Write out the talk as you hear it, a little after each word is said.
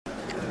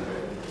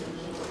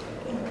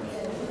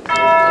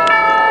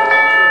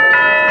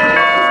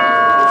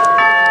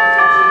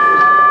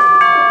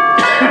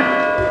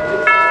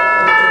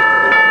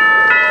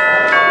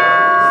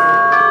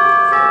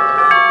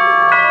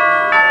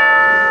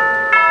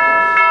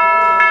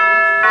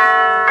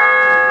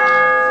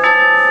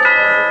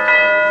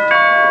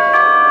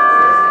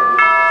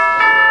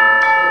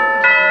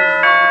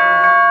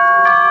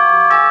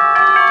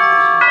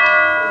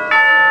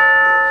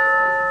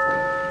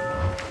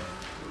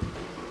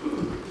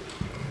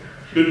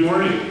Good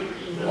morning.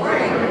 Good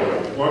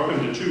morning. Welcome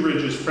to Two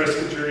Ridges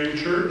Presbyterian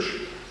Church.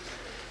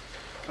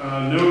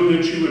 Know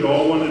that you would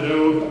all want to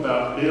know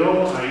about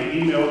Bill. I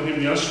emailed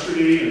him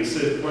yesterday and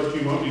said, what do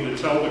you want me to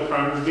tell the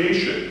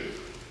congregation?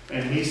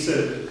 And he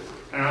said,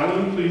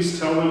 Alan, please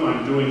tell them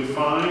I'm doing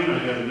fine. I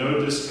have no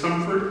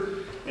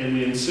discomfort, and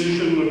the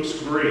incision looks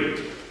great.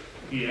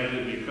 He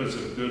added, because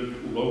of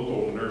good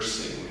local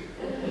nursing.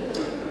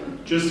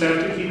 Just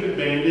have to keep it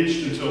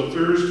bandaged until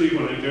Thursday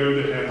when I go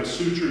to have the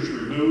sutures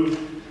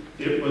removed.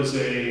 It was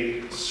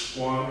a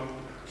squamous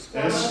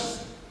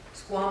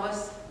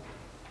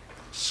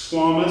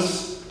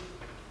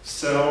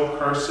cell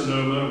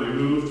carcinoma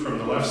removed from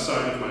the left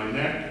side of my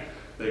neck.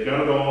 They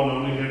got it all and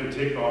only had to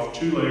take off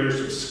 2 layers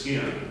of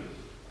skin.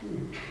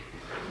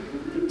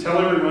 Tell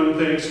everyone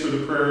thanks for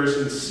the prayers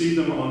and see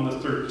them on the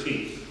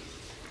 13th.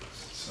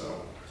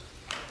 So,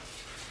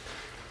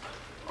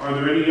 are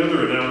there any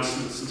other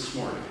announcements this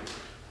morning?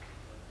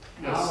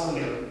 Yes.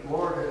 The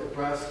Lord has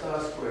blessed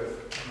us with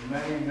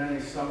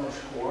many summer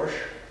squash.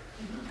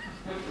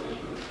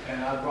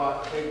 And I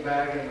brought a big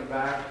bag in the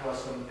back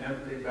plus some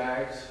empty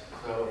bags.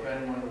 So if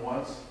anyone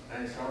wants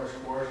any summer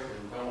squash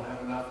and don't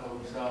have enough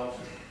of themselves,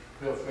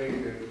 feel free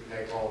to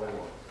take all they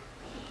want.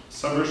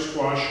 Summer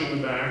squash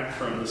in the back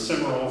from the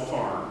Cimarron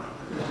farm.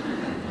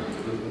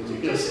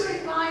 Yes. Just a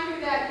reminder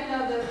that,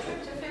 the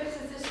trip to Phipps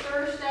is this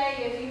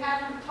Thursday. If you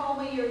haven't told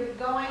me you're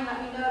going, let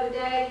me know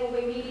today. We'll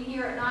be meeting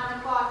here at 9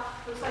 o'clock.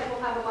 Looks like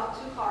we'll have about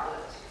 2 car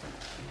loads.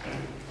 Okay.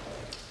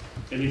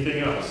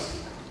 Anything else?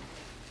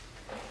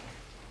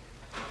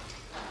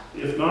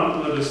 If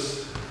not, let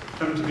us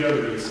come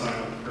together in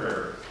silent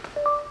prayer.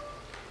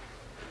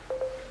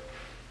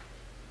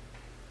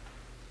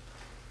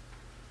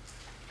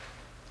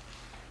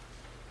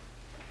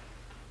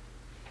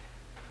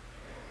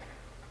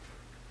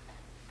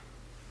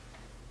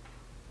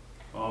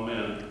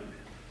 Amen.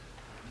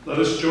 Let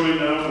us join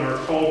now in our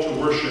call to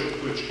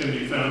worship, which can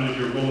be found in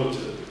your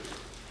bulletin.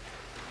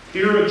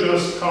 Hear a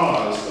just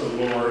cause, O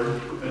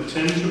Lord,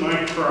 attend to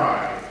my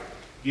cry.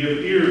 Give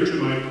ear to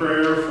my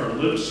prayer from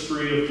lips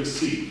free of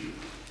deceit.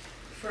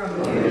 From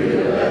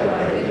you let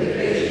my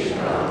vindication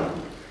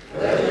come.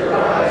 Let your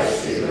eyes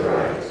see the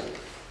right.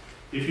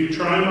 If you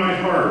try my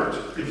heart,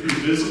 if you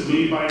visit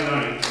me by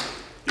night,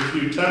 if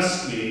you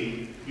test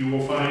me, you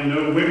will find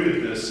no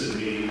wickedness in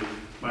me.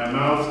 My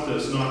mouth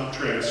does not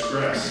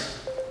transgress.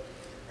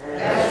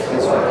 As for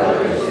what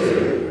others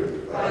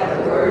do, by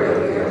the word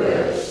of your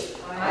lips,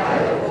 I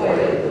have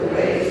avoided the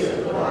ways of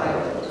the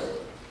violent.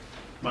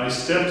 My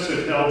steps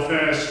have held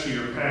fast to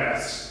your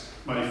paths.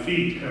 My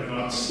feet have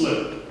not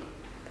slipped.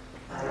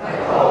 I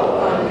call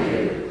upon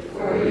you,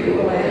 for you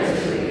will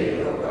answer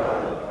me, O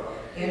God.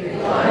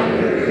 Incline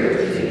your ear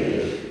to me,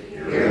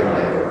 hear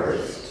my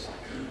words.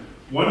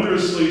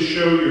 Wondrously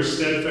show your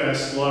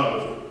steadfast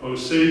love, O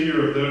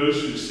Savior of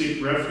those who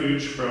seek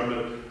refuge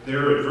from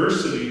their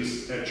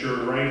adversities at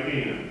your right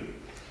hand.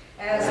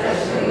 As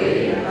for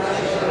me, I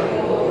shall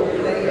behold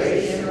your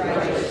face in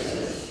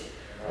righteousness.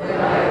 When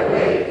I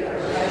awake, I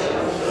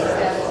shall be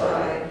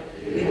satisfied,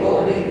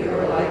 beholding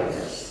your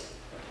likeness.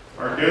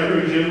 Our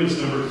gathering hymn is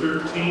number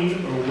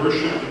 13, O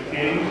Worship the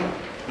King,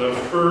 the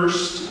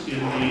first in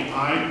the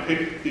I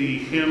Picked the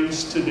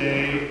Hymns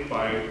Today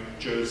by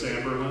Joe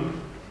Zamberlin.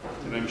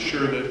 And I'm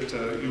sure that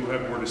you'll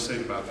have more to say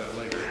about that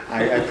later.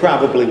 I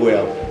probably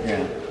will,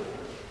 yeah.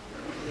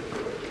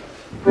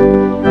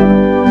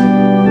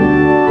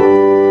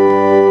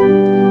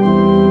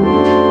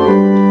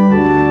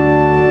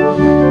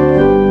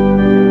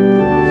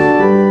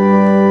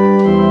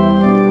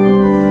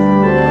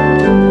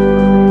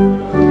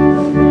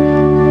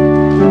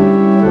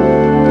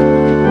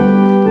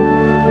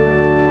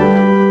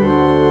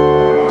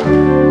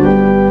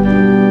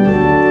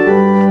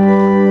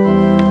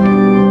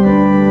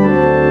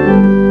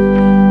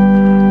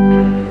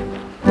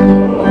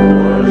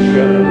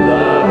 Worship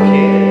the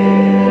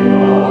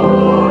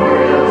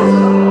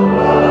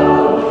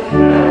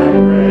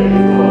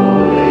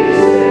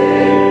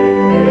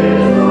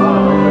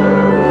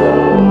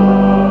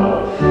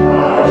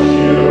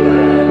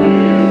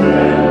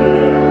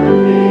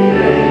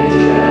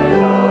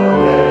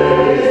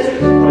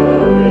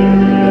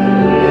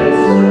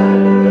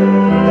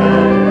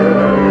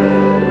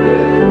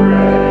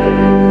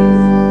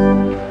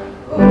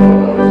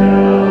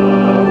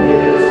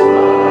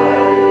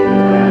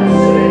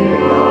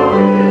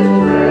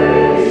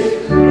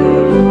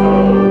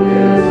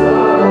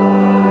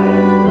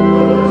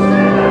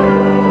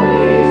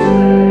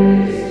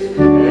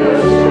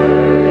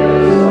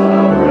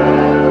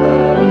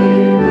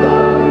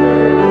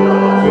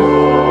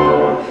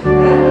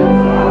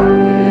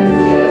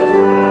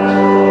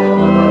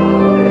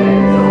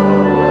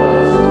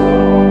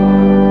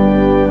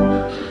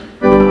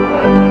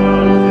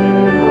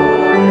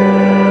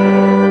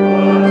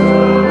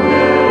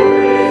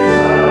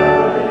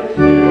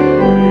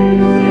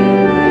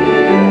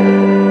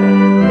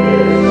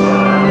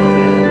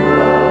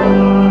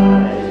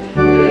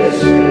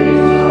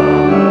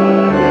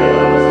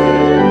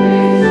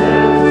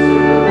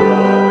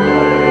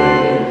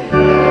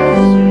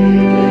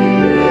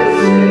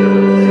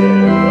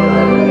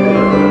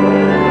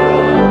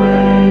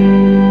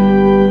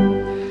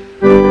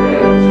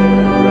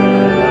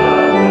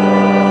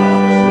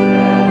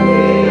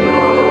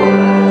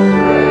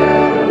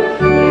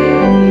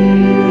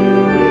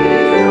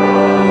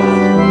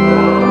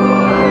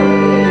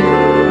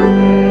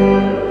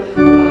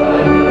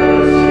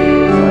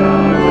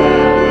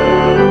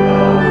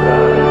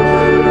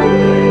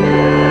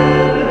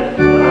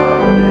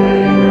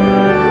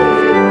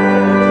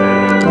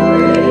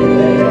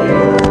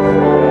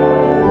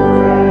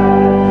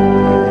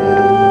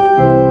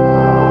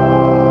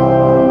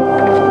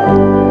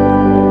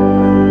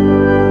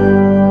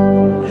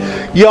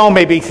You all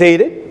may be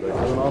seated.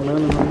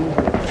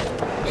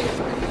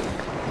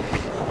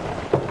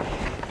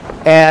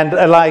 And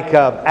like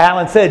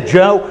Alan said,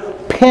 Joe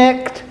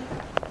picked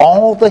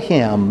all the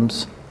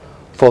hymns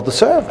for the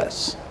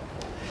service.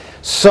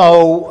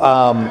 So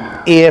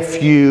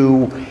if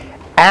you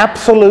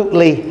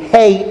absolutely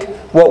hate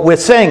what we're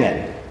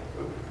singing,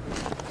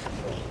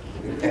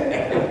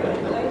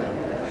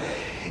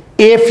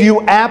 if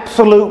you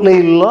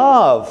absolutely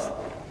love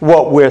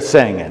what we're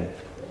singing,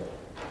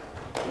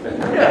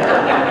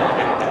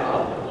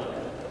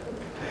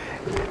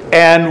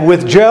 and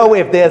with Joe,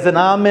 if there's an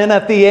amen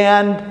at the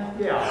end,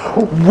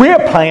 we're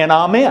playing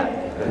amen.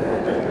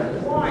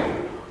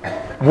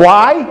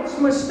 Why? It's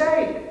a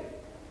mistake.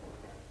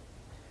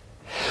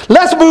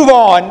 Let's move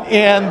on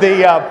in the...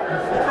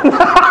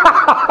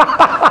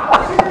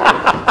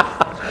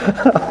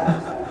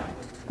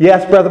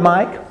 Yes, Brother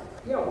Mike?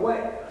 Yeah,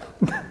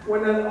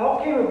 when it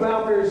all came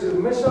about, there's a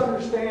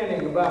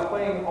misunderstanding about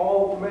playing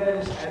all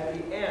amens at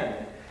the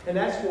end. And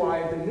that's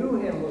why the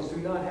new hymnals do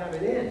not have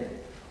it in.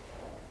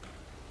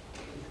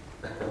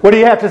 What do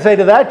you have to say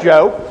to that,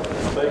 Joe?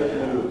 Fake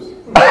news.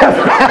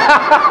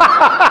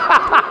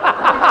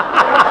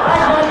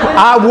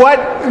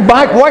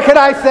 Mike, what could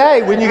I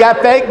say? When you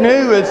got fake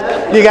news,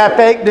 you got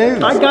fake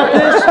news. I got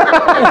this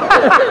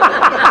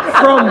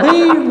from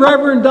the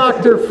Reverend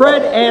Dr.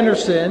 Fred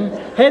Anderson,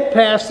 head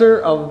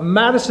pastor of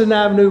Madison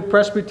Avenue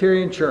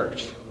Presbyterian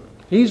Church.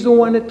 He's the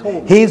one that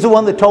told me. He's the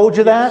one that told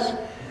you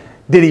that?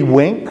 Did he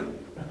wink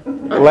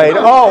later?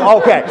 Oh,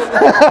 okay.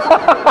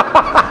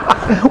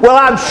 Well,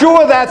 I'm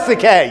sure that's the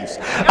case.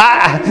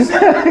 He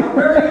said a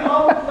very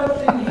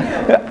uplifting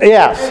hymn.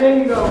 Yes. And then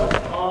you go,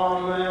 oh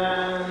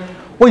man.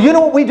 Well, you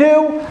know what we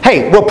do?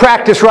 Hey, we'll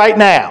practice right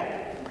now.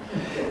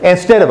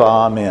 Instead of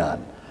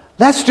amen,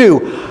 let's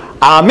do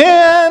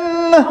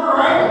amen.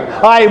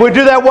 All right, we'll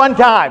do that one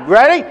time.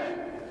 Ready?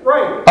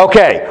 Right.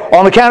 Okay,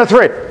 on the count of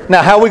 3.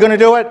 Now, how are we going to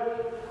do it?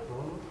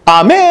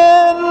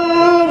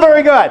 Amen.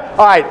 Very good.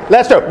 All right,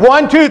 let's do it.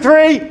 1, 2,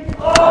 3.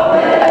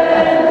 Amen.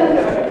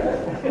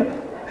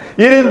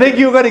 You didn't think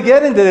you were going to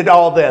get into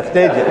all this,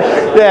 did you?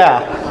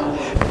 Yeah.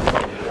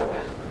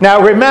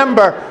 Now,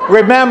 remember,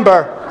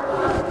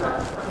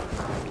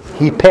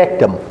 he picked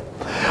them.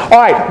 All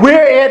right,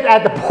 we're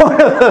at the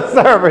point of the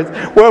service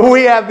where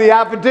we have the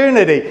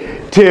opportunity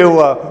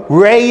to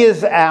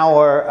raise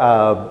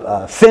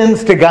our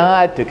sins to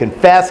God, to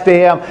confess to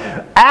Him,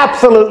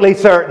 absolutely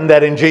certain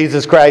that in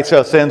Jesus Christ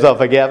our sins are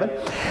forgiven.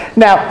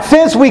 Now,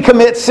 since we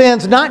commit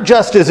sins not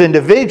just as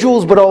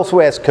individuals but also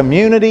as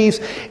communities,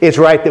 it's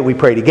right that we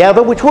pray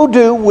together, which we'll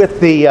do with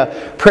the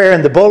prayer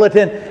in the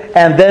bulletin,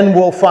 and then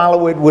we'll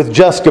follow it with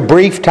just a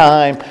brief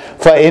time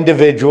for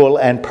individual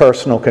and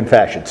personal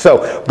confession.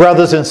 So,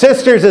 brothers and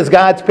sisters, as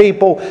God's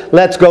people,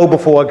 let's go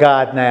before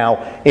God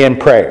now in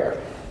prayer.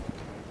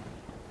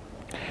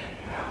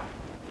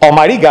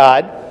 Almighty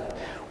God,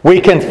 we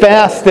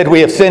confess that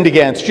we have sinned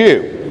against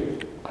you.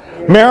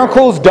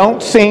 Miracles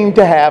don't seem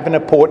to have an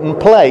important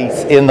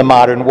place in the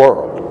modern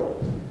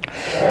world.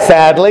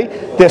 Sadly,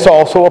 this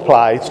also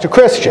applies to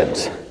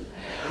Christians.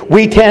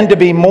 We tend to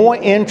be more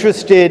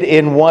interested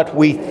in what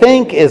we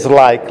think is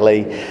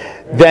likely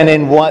than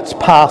in what's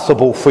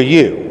possible for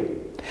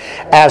you.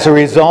 As a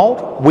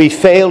result, we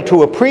fail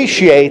to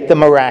appreciate the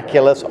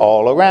miraculous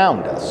all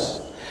around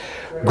us.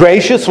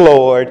 Gracious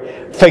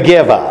Lord,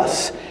 forgive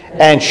us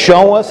and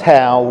show us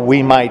how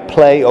we might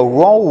play a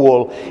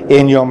role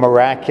in your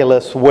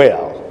miraculous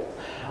will.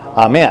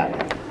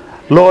 Amen.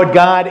 Lord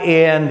God,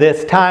 in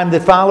this time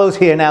that follows,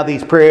 hear now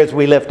these prayers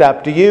we lift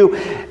up to you,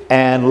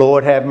 and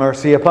Lord, have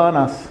mercy upon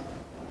us.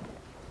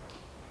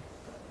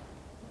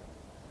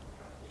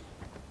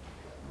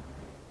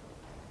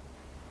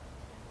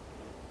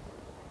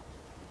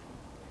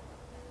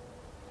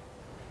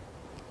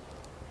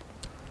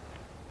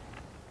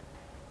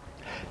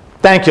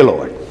 Thank you,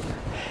 Lord.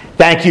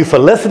 Thank you for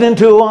listening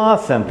to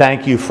us, and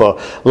thank you for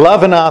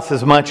loving us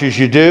as much as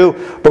you do.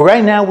 But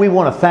right now we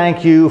want to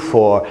thank you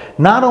for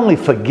not only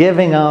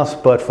forgiving us,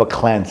 but for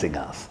cleansing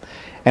us.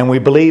 And we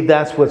believe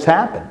that's what's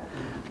happened.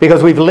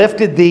 Because we've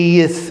lifted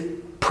these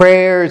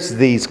prayers,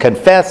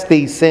 confessed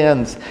these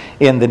sins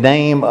in the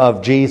name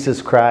of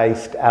Jesus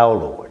Christ our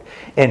Lord.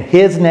 In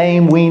His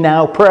name we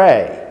now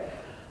pray.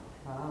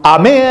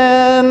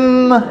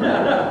 Amen.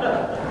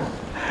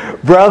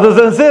 Brothers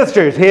and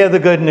sisters, hear the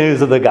good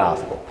news of the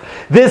gospel.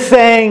 This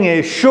saying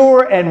is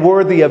sure and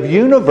worthy of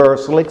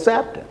universal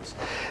acceptance,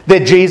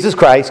 that Jesus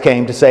Christ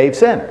came to save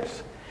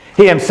sinners.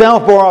 He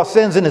Himself bore our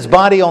sins in His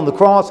body on the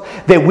cross,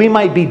 that we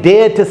might be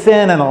dead to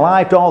sin and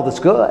alive to all that's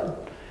good.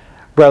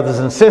 Brothers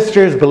and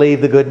sisters,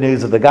 believe the good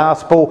news of the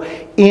gospel.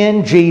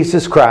 In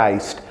Jesus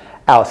Christ,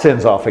 our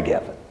sins are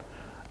forgiven.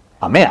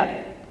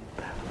 Amen.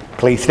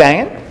 Please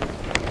stand.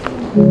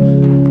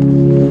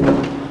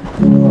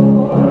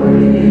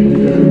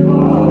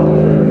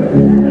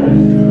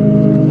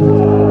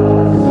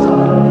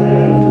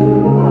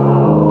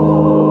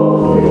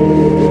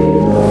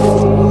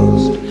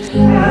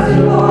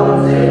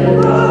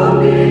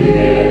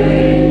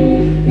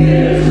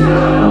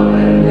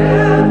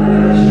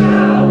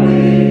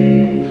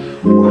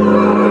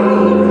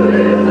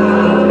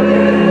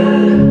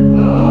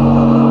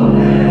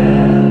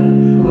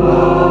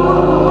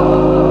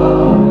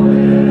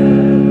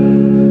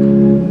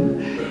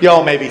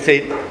 Y'all may be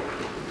seated.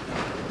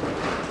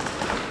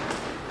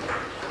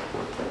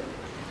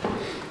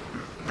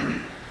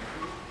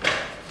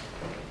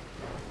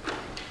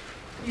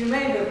 You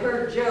may have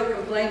heard Joe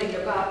complaining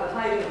about the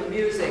height of the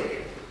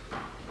music.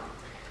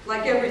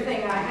 Like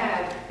everything I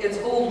have, it's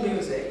old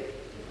music.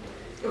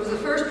 It was the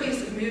first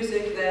piece of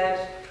music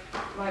that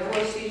my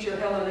voice teacher,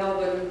 Helen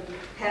Elvin,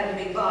 had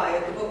me buy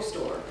at the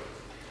bookstore.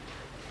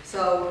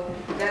 So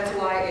that's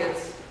why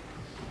it's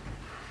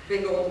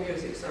big old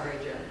music. Sorry,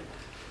 Jen.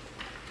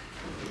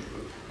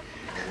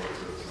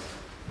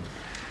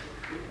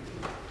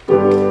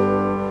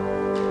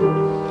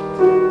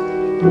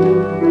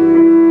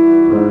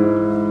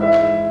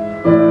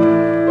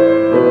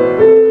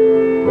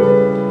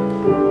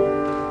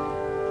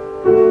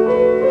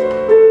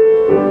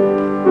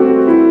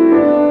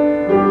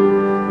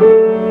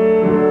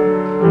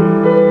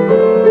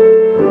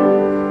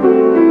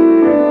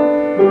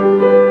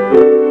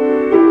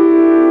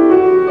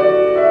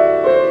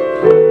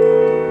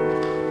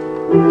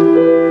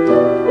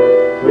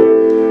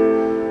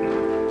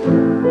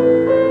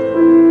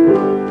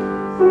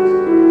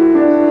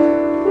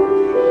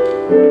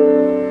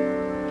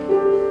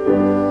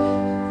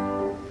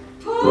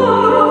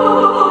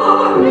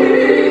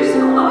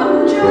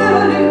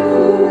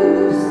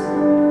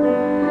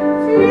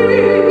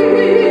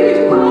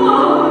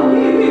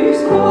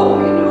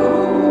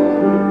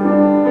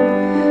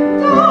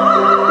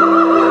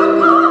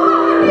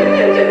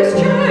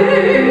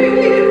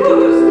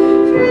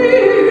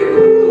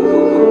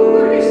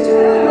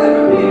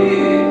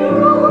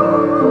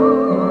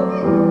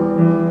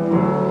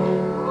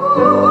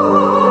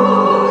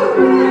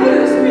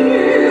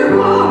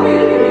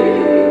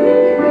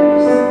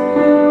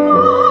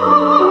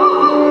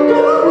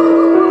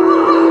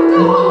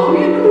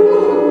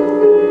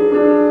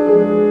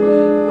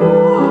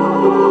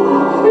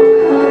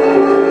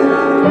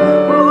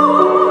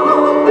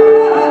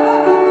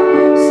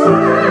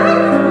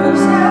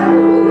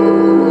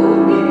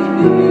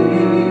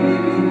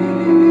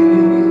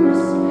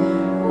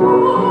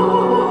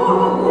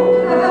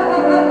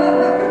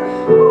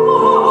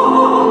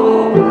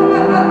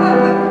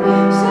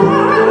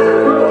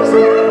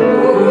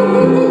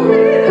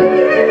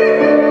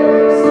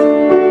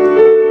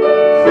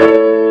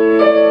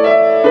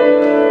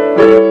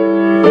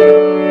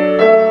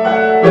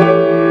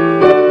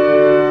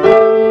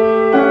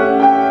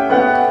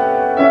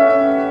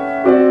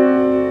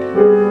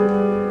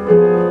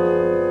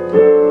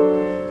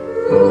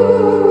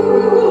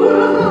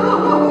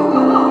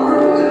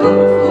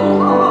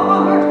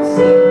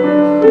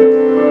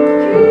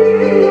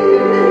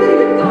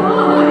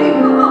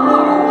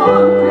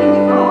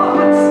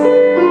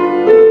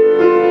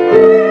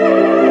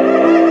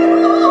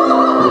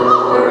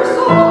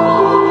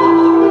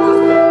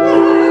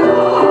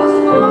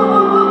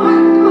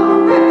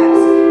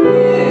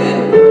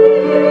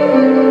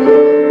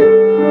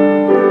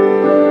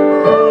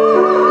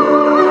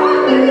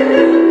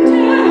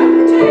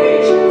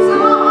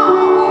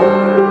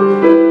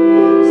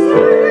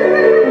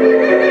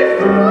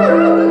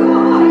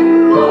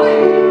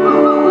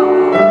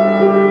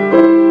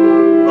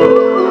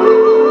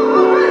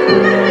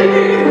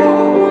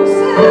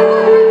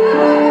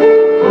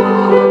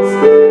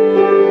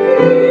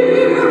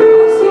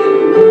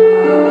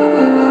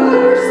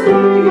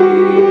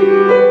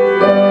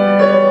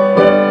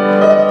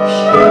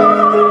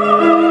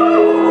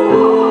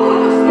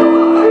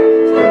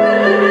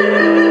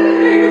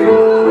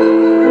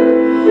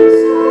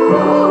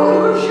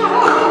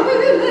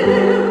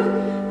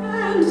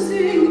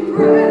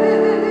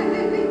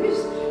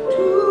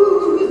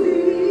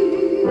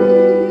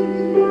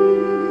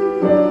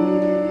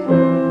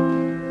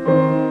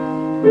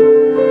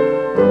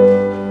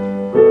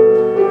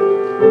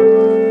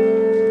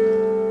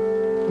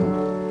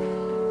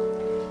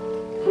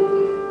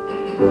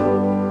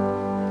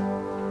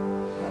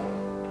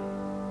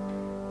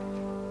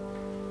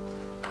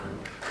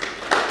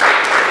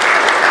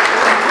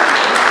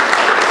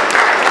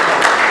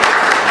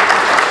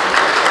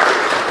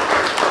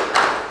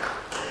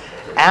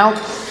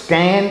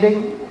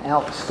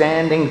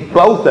 Outstanding.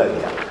 Both of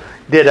you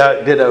did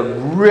a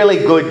really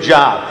good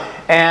job.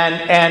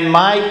 And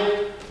Mike,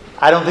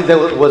 I don't think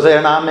was there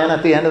an amen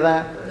at the end of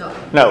that? No.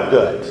 No,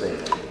 good. See.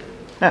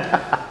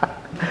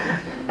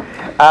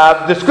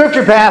 The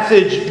scripture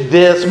passage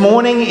this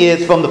morning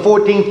is from the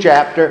 14th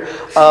chapter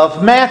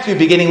of Matthew,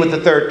 beginning with the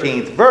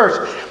 13th verse.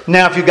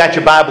 Now, if you've got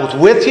your Bibles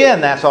with you,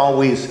 and that's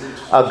always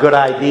a good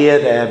idea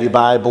to have your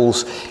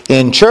Bibles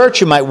in church,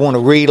 you might want to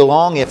read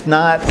along. If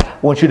not, I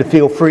want you to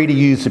feel free to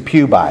use the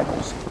pew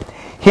Bibles.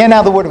 Hear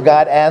now the Word of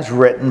God as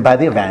written by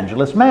the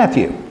evangelist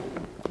Matthew.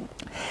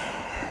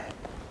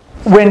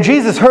 When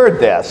Jesus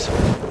heard this,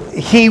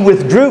 he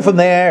withdrew from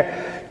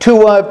there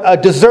to a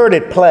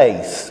deserted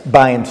place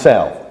by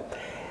himself.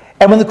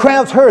 And when the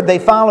crowds heard, they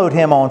followed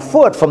him on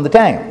foot from the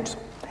towns.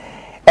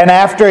 And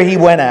after he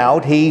went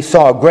out, he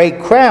saw a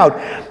great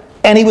crowd,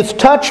 and he was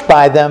touched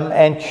by them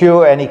and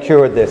he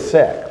cured their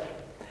sick.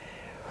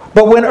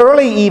 But when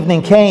early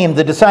evening came,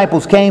 the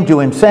disciples came to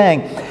him,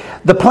 saying,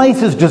 The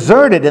place is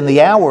deserted and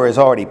the hour is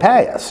already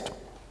past.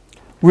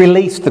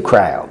 Release the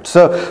crowd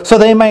so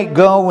they might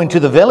go into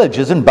the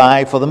villages and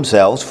buy for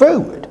themselves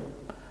food.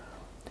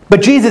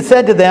 But Jesus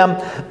said to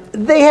them,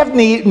 they have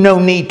no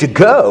need to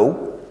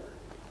go.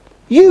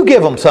 You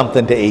give them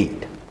something to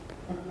eat.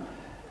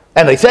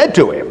 And they said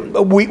to him,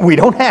 we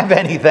don't have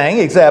anything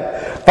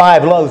except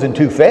 5 loaves and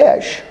 2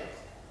 fish.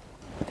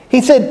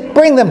 He said,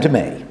 bring them to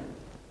me.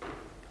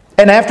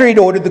 And after he'd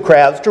ordered the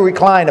crowds to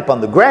recline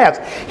upon the grass,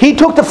 he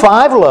took the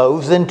 5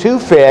 loaves and 2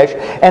 fish,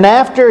 and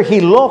after he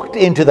looked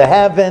into the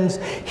heavens,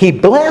 he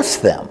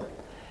blessed them.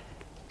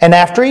 And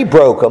after he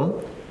broke them,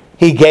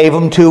 he gave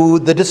them to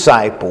the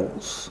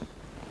disciples.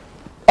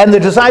 And the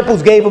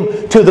disciples gave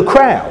them to the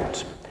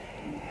crowds.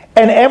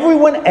 And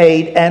everyone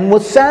ate and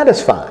was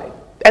satisfied.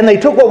 And they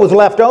took what was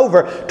left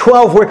over,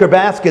 12 wicker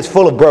baskets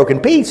full of broken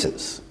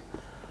pieces.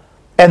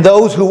 And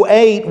those who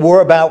ate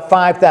were about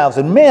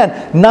 5,000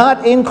 men,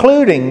 not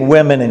including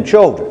women and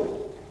children.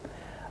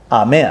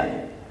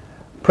 Amen.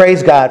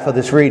 Praise God for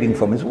this reading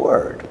from His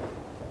Word.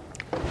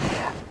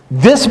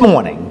 This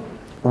morning,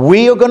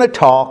 we are going to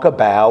talk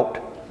about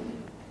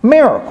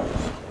miracles.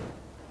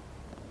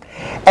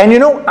 And you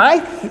know,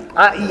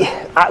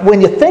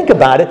 when you think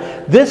about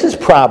it, this is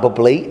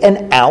probably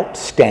an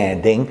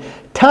outstanding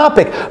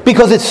topic,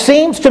 because it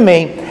seems to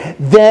me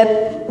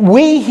that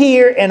we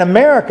here in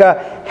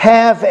America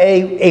have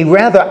a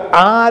rather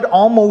odd,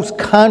 almost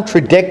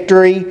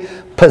contradictory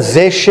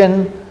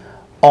position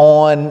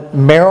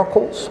on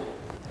miracles.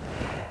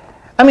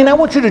 I mean, I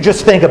want you to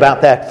just think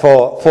about that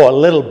for a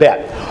little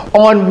bit.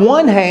 On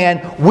one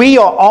hand, we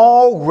are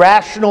all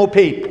rational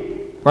people,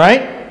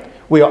 right?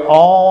 We are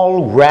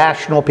all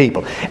rational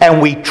people.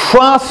 And we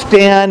trust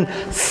in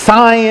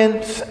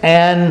science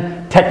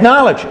and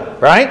technology,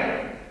 right?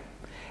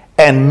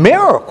 And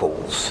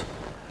miracles,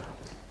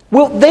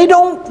 well, they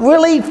don't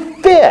really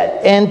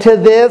fit into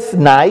this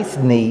nice,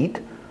 neat,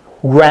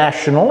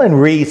 rational,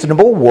 and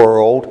reasonable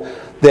world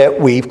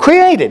that we've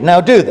created. Now,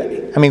 do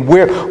they? I mean,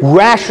 we're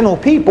rational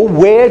people.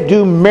 Where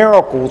do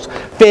miracles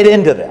fit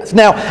into this?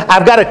 Now,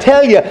 I've got to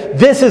tell you,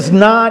 this is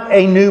not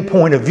a new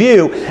point of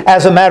view.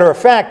 As a matter of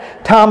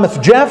fact, Thomas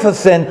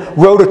Jefferson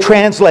wrote a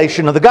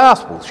translation of the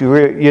Gospels.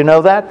 You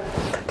know that?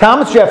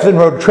 Thomas Jefferson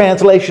wrote a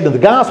translation of the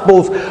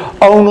Gospels,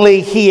 only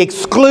he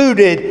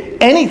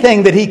excluded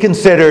anything that he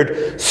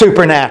considered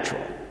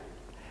supernatural.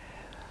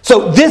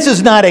 So this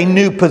is not a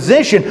new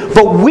position,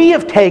 but we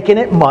have taken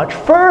it much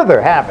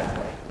further, haven't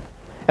we?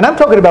 And I'm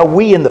talking about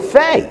we in the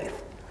faith.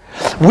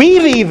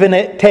 We've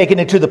even taken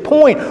it to the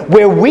point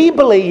where we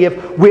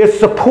believe we're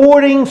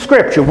supporting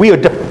Scripture. We are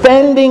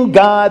defending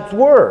God's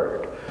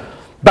Word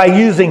by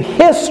using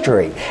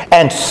history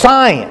and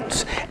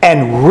science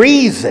and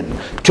reason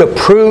to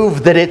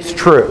prove that it's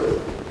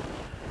true.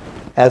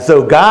 As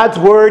though God's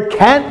Word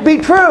can't be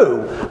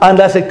true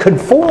unless it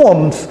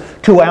conforms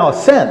to our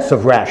sense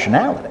of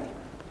rationality.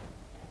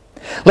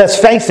 Let's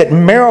face it,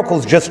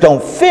 miracles just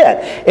don't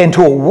fit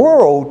into a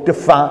world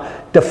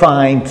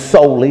defined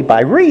solely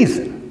by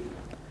reason.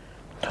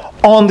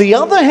 On the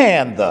other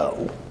hand,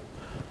 though,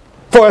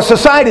 for a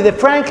society that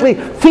frankly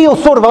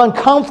feels sort of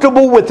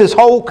uncomfortable with this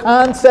whole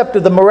concept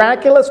of the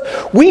miraculous,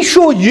 we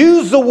sure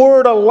use the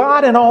word a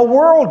lot in our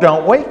world,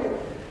 don't we?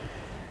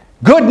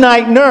 Good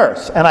night,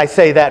 nurse. And I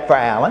say that for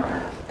Alan.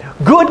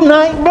 Good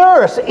night,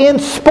 nurse in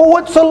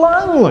sports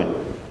alone.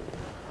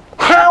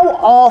 How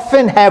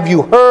often have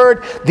you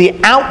heard the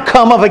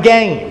outcome of a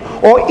game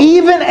or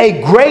even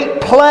a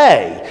great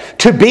play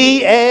to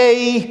be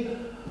a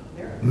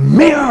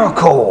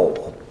miracle?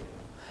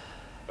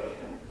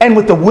 And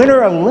with the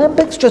Winter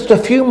Olympics just a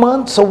few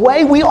months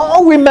away, we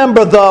all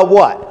remember the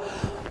what?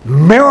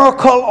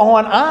 Miracle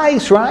on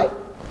ice, right?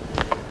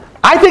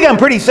 I think I'm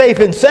pretty safe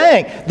in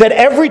saying that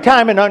every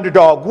time an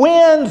underdog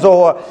wins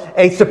or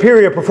a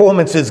superior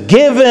performance is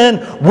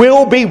given,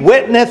 we'll be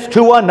witness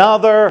to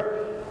another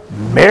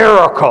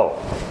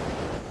miracle.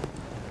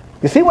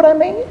 You see what I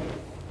mean?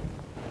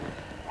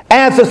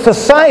 As a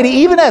society,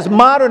 even as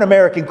modern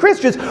American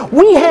Christians,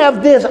 we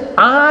have this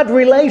odd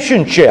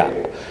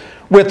relationship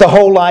with the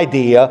whole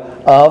idea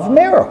of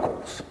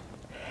miracles.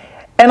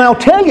 And I'll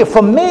tell you,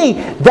 for me,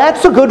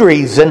 that's a good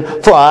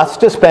reason for us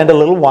to spend a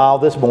little while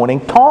this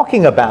morning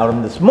talking about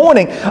them this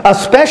morning,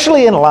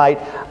 especially in light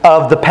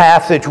of the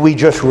passage we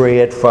just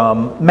read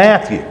from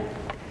Matthew.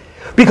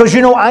 Because,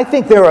 you know, I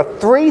think there are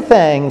 3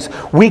 things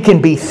we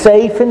can be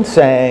safe in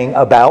saying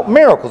about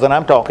miracles. And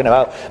I'm talking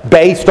about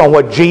based on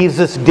what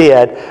Jesus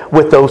did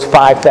with those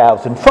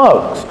 5,000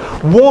 folks.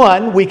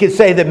 1, we could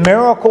say that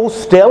miracles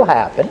still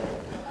happen.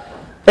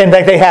 In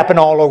fact, they happen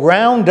all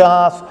around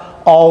us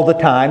all the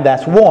time.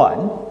 That's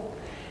 1.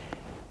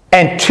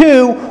 And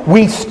 2,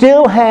 we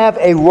still have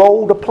a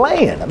role to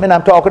play in them. And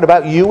I'm talking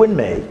about you and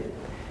me.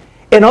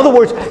 In other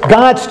words,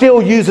 God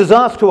still uses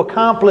us to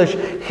accomplish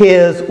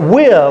His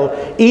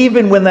will,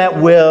 even when that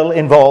will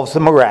involves the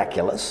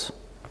miraculous.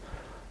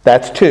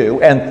 That's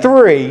 2. And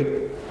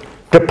 3,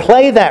 to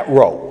play that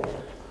role,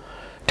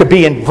 to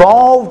be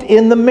involved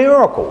in the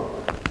miracle,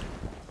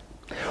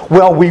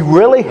 well, we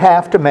really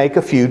have to make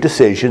a few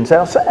decisions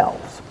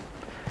ourselves.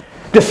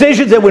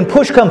 Decisions that when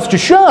push comes to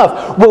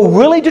shove will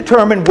really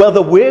determine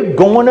whether we're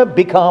going to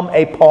become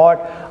a part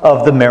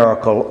of the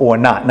miracle or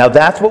not. Now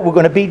that's what we're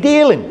going to be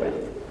dealing with.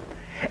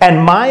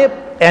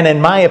 And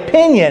in my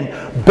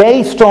opinion,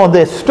 based on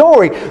this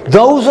story,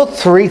 those are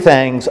three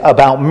things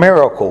about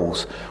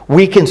miracles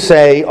we can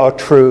say are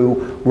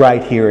true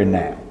right here and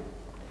now.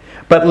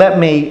 But let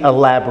me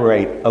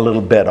elaborate a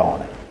little bit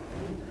on it.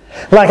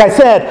 Like I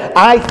said,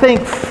 I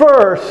think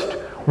first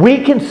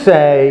we can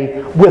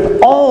say with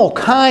all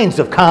kinds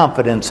of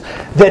confidence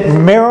that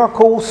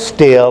miracles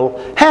still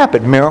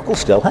happen. Miracles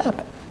still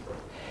happen.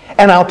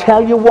 And I'll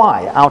tell you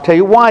why. I'll tell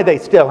you why they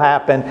still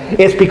happen.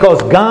 It's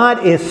because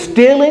God is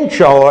still in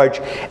charge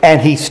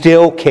and He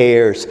still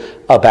cares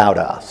about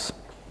us.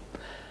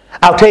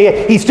 I'll tell you,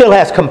 He still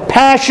has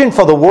compassion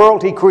for the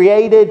world He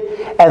created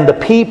and the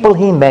people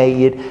He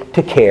made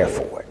to care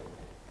for it.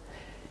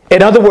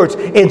 In other words,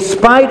 in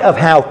spite of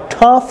how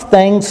tough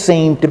things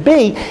seem to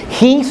be,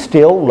 He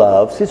still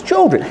loves His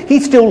children. He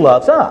still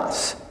loves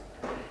us.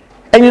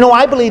 And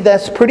I believe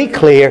that's pretty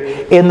clear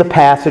in the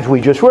passage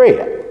we just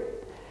read.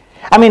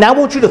 I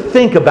want you to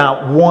think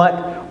about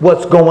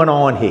what's going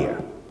on here.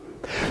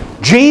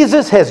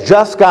 Jesus has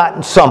just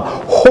gotten some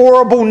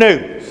horrible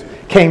news.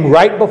 Came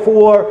right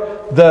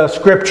before the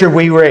scripture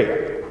we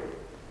read.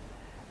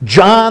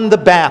 John the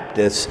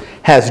Baptist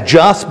has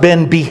just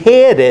been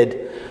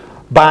beheaded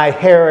by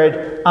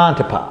Herod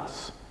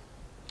Antipas.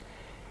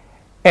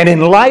 And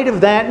in light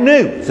of that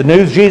news, the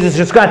news Jesus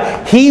just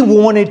got, he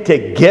wanted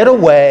to get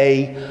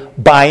away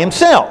by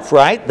himself,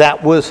 right?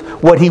 That was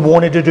what he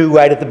wanted to do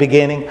right at the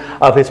beginning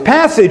of his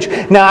passage.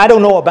 Now, I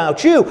don't know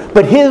about you,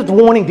 but his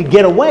wanting to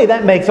get away,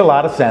 that makes a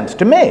lot of sense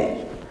to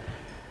me.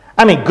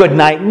 Good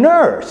night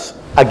nurse,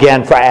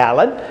 again for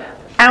Alan.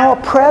 Our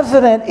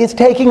president is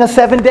taking a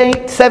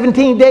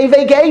 17-day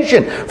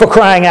vacation, for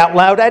crying out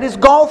loud, at his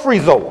golf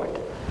resort.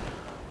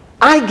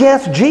 I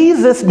guess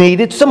Jesus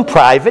needed some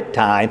private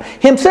time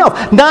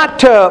himself. Not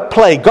to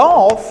play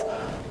golf,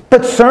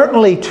 but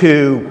certainly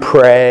to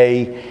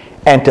pray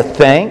and to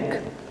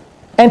think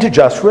and to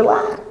just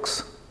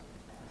relax.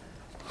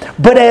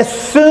 But as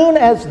soon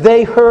as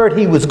they heard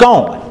he was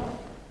gone,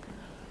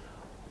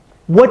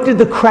 what did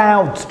the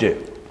crowds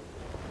do?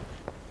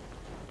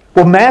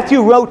 Well,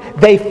 Matthew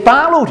wrote they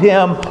followed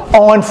him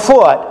on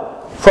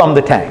foot from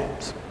the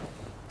towns.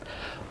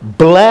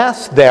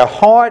 Bless their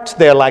hearts,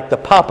 they're like the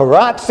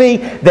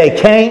paparazzi, they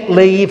can't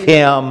leave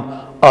him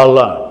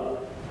alone.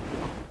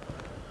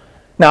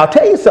 Now, I'll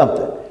tell you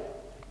something.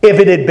 If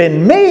it had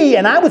been me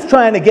and I was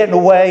trying to get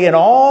away and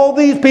all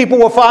these people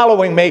were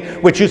following me,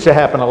 which used to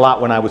happen a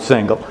lot when I was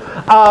single,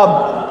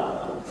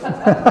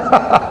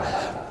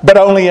 but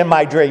only in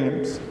my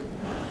dreams,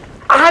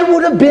 I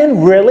would have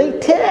been really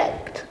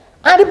ticked.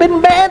 I'd have been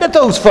mad at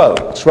those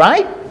folks,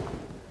 right?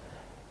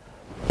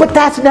 But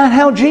that's not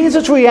how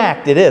Jesus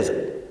reacted, is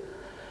it?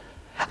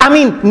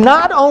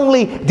 Not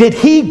only did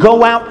he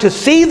go out to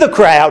see the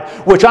crowd,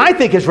 which I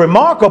think is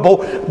remarkable,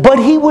 but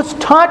he was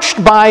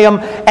touched by them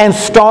and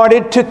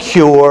started to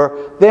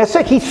cure their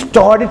sick. He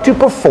started to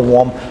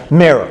perform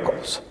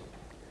miracles.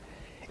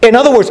 In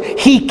other words,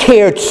 he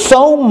cared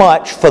so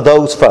much for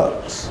those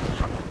folks.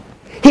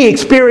 He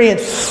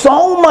experienced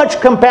so much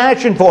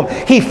compassion for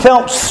them. He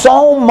felt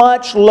so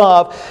much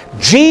love.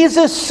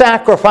 Jesus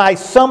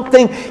sacrificed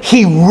something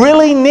he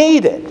really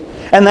needed,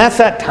 and that's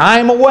that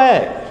time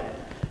away.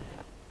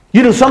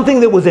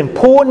 Something that was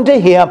important to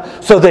him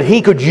so that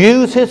he could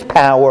use his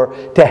power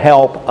to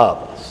help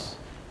others.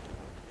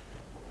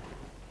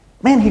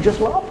 Man, he just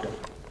loved them.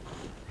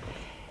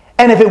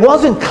 And if it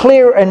wasn't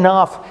clear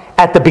enough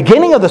at the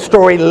beginning of the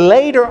story,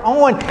 later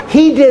on,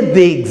 he did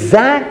the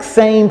exact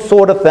same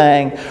sort of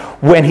thing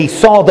when he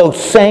saw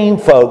those same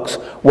folks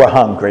were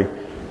hungry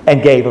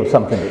and gave them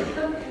something to eat.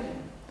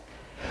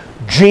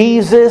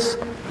 Jesus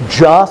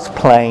just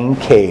plain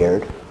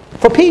cared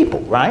for people,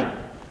 right?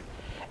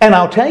 And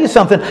I'll tell you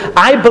something,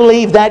 I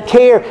believe that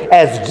care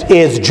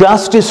is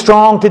just as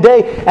strong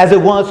today as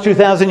it was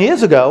 2,000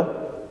 years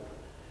ago.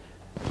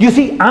 You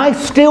see, I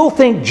still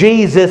think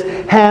Jesus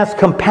has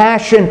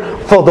compassion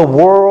for the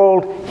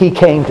world he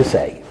came to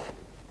save.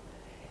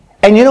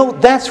 And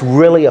that's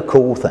really a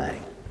cool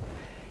thing.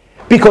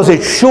 Because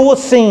it sure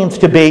seems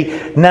to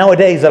be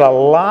nowadays that a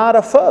lot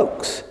of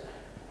folks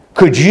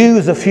could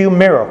use a few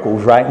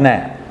miracles right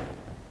now.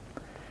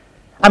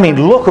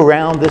 Look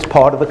around this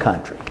part of the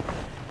country.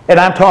 And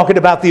I'm talking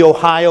about the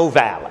Ohio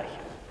Valley.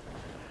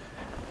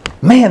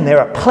 Man, there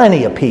are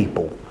plenty of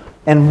people,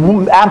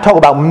 and I'm talking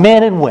about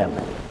men and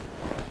women,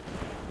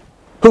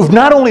 who've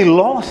not only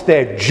lost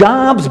their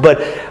jobs, but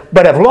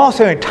have lost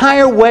their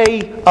entire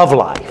way of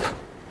life.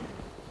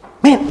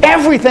 Man,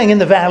 everything in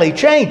the valley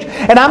changed.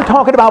 And I'm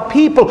talking about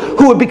people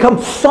who have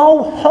become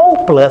so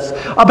hopeless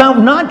about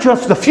not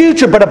just the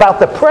future, but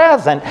about the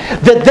present,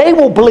 that they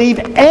will believe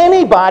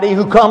anybody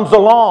who comes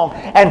along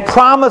and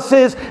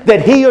promises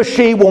that he or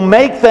she will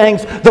make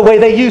things the way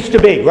they used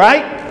to be,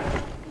 right?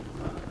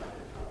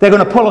 They're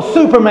going to pull a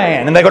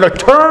Superman and they're going to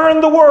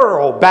turn the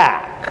world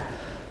back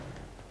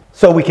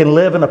so we can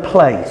live in a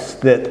place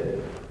that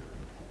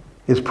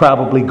is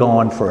probably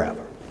gone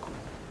forever.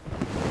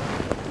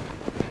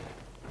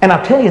 And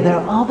I'll tell you, there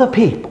are other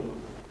people.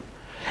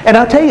 And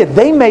I'll tell you,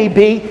 they may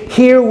be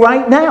here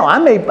right now. I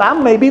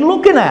may be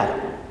looking at them.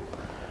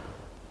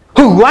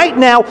 Who right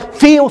now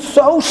feel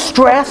so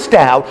stressed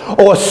out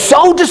or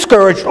so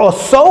discouraged or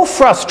so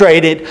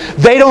frustrated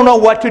they don't know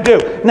what to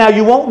do. Now,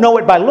 you won't know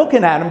it by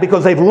looking at them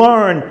because they've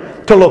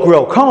learned to look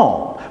real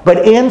calm.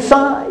 But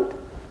inside,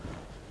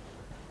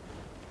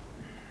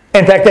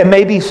 in fact, there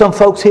may be some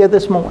folks here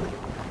this morning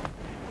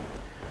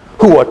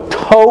who are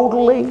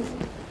totally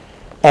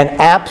and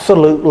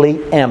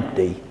absolutely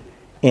empty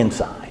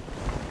inside.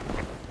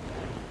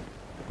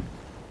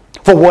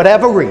 For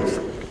whatever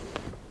reason.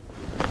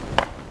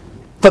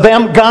 For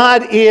them,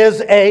 God is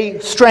a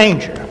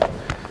stranger.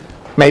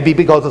 Maybe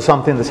because of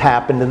something that's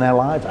happened in their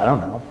lives. I don't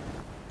know.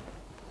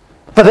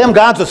 For them,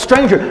 God's a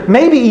stranger.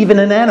 Maybe even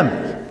an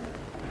enemy.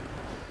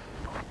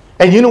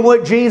 And you know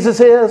what Jesus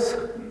is?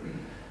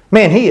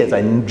 Man, he is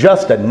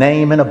just a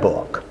name in a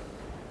book.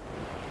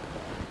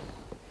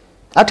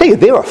 I'll tell you,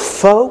 there are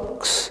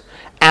folks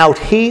out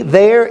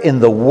there in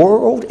the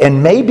world,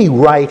 and maybe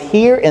right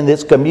here in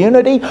this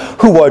community,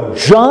 who are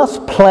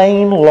just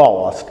plain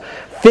lost.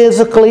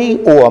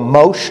 Physically or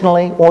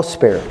emotionally or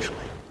spiritually.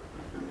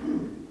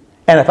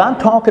 And if I'm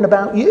talking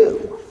about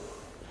you,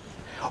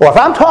 or if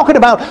I'm talking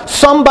about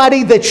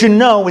somebody that you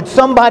know and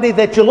somebody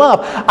that you love,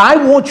 I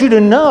want you to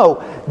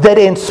know that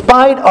in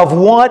spite of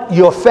what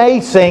you're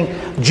facing,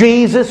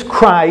 Jesus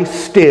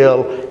Christ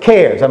still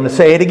cares. I'm going to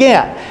say it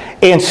again.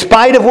 In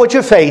spite of what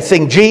you're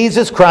facing,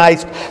 Jesus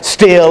Christ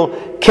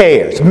still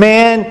cares.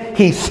 Man,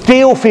 he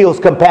still feels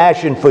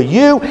compassion for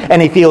you,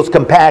 and he feels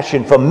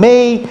compassion for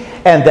me,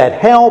 and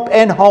that help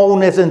and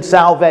wholeness and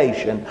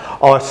salvation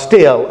are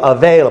still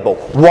available.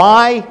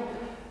 Why?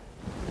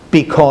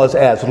 Because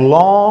as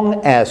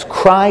long as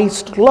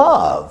Christ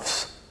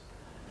loves,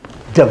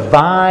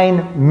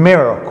 divine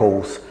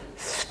miracles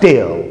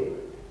still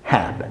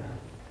happen.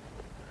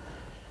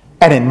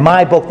 And in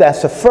my book,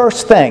 that's the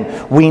first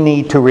thing we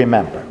need to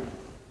remember.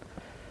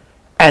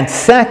 And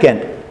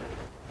second,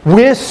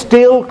 we're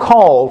still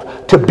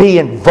called to be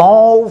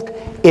involved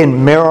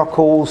in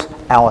miracles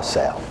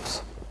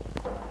ourselves.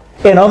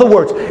 In other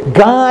words,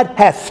 God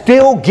has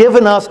still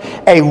given us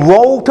a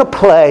role to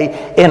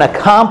play in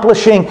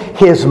accomplishing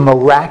His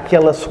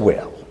miraculous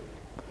will.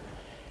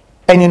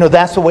 And you know,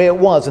 that's the way it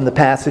was in the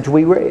passage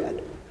we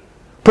read.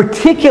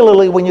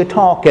 Particularly when you're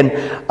talking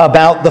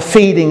about the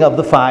feeding of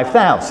the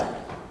 5,000.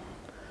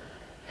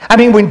 I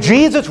mean, when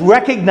Jesus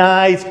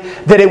recognized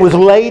that it was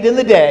late in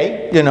the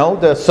day, you know,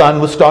 the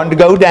sun was starting to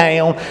go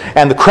down,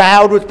 and the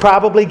crowd was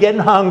probably getting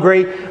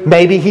hungry.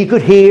 Maybe he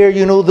could hear,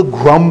 you know, the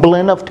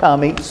grumbling of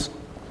tummies.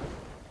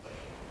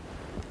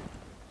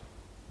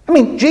 I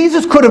mean,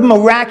 Jesus could have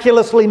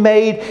miraculously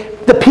made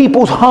the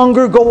people's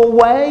hunger go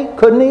away,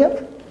 couldn't he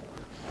have?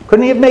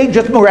 Couldn't he have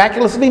just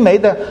miraculously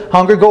made the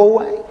hunger go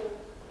away?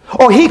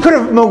 Or he could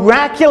have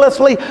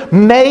miraculously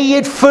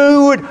made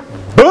food,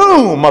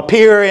 boom,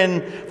 appear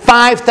in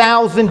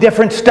 5,000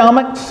 different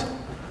stomachs,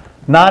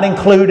 not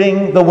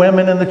including the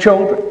women and the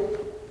children.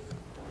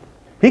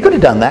 He could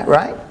have done that,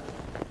 right?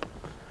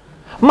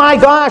 My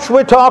gosh,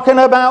 we're talking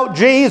about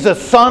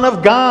Jesus, Son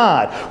of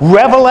God,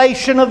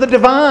 revelation of the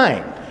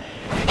divine.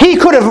 He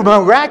could have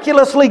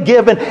miraculously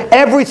given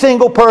every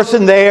single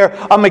person there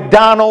a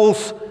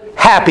McDonald's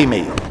Happy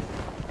Meal.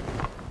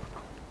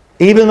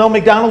 Even though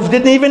McDonald's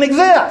didn't even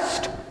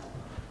exist.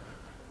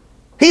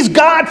 He's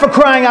God, for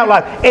crying out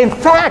loud. In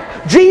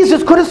fact,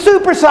 Jesus could have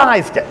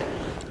supersized it.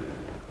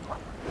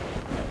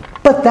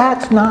 But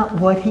that's not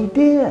what he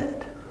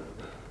did.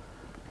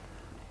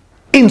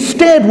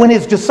 Instead, when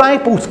his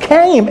disciples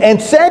came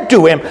and said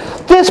to him,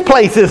 "This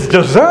place is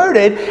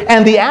deserted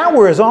and the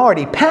hour is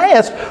already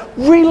past,"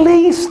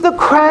 release the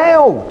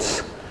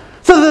crowds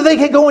so that they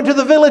could go into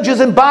the villages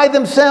and buy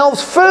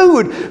themselves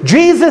food.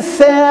 Jesus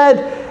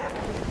said,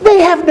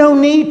 they have no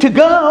need to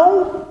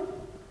go.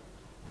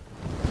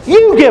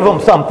 You give them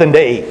something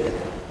to eat.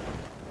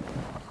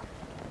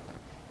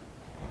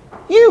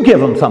 You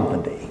give them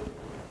something to eat.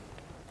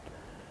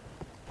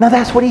 Now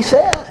that's what he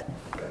said.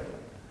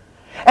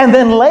 And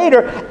then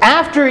later,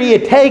 after he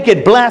had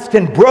taken, blessed,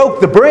 and broke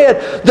the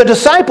bread, the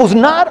disciples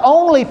not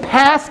only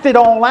passed it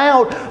all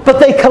out, but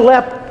they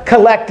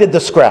collected the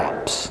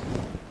scraps.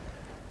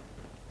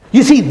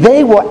 You see,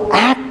 they were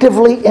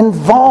actively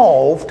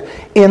involved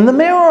in the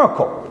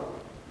miracle.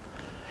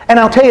 And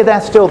I'll tell you,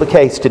 that's still the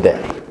case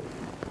today.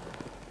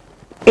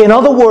 In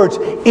other words,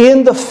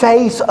 in the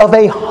face of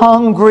a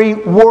hungry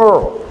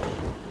world,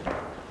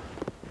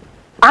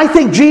 I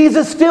think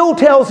Jesus still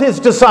tells his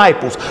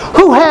disciples,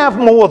 who have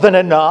more than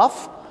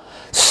enough,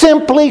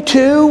 simply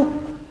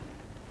to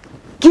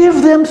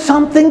give them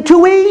something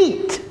to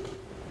eat.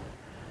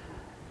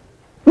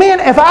 Man,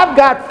 if I've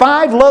got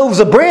 5 loaves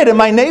of bread and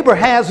my neighbor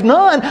has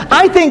none,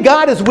 I think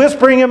God is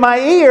whispering in my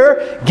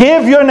ear,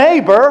 give your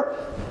neighbor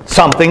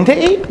something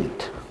to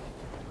eat.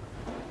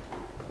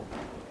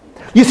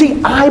 You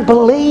see, I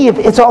believe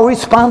it's our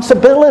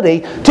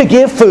responsibility to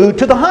give food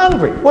to the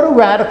hungry. What a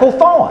radical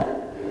thought.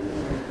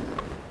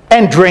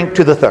 And drink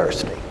to the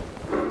thirsty.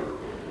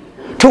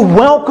 to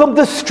welcome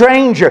the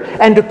stranger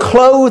and to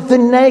clothe the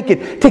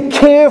naked, to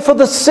care for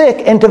the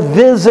sick and to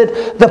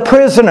visit the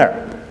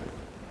prisoner.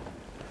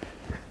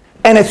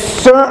 And it's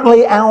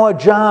certainly our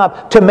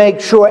job to make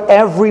sure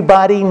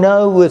everybody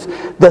knows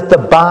that the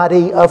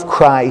body of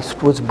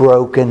Christ was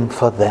broken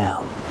for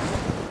them.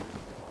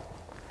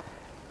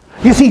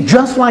 You see,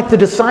 just like the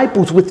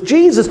disciples with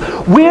Jesus,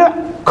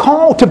 we're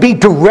called to be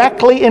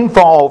directly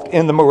involved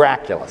in the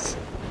miraculous.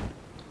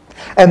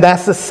 And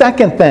that's the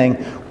second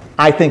thing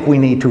I think we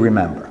need to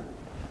remember.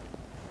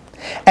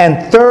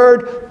 And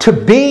third, to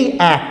be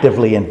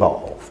actively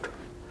involved.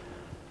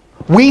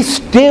 We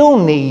still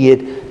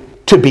need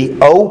to be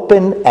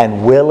open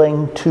and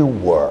willing to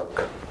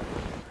work.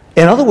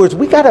 In other words,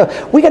 we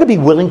gotta be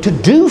willing to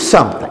do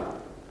something.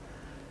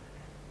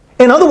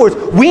 In other words,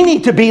 we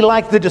need to be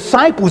like the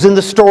disciples in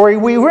the story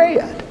we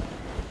read,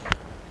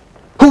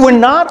 who were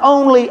not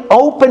only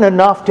open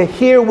enough to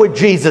hear what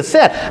Jesus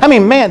said. I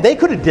mean, man, they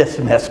could have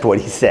dismissed what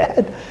he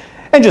said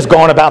and just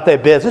gone about their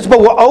business,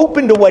 but were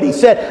open to what he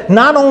said.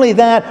 Not only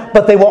that,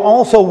 but they were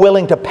also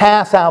willing to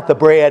pass out the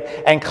bread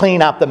and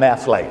clean up the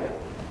mess later.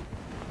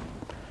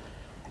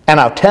 And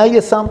I'll tell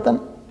you something,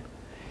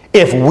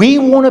 if we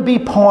want to be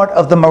part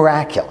of the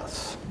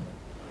miraculous,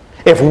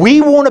 if we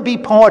want to be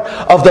part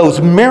of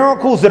those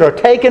miracles that are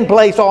taking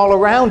place all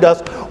around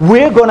us,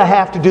 we're going to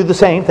have to do the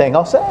same thing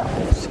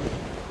ourselves.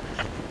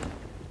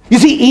 You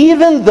see,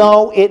 even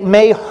though it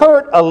may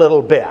hurt a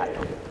little bit,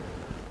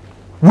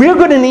 we're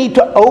going to need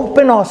to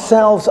open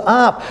ourselves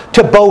up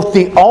to both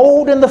the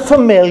old and the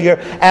familiar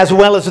as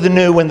well as the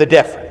new and the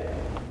different.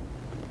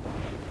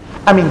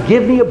 I mean,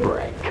 give me a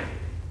break.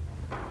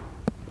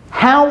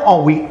 How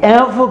are we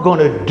ever going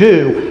to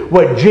do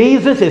what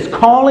Jesus is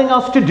calling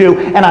us to do,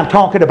 and I'm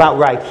talking about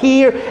right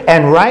here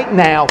and right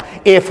now,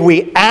 if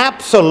we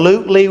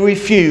absolutely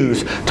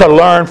refuse to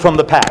learn from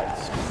the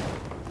past?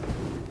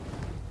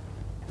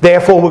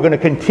 Therefore, we're going to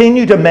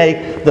continue to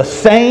make the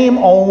same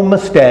old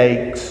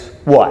mistakes,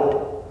 what?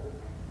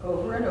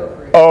 Over and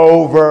over again.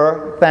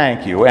 Over,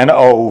 thank you, and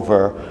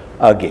over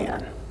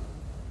again.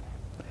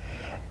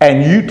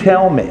 And you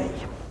tell me,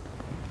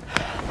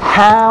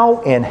 how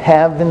in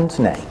heaven's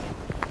name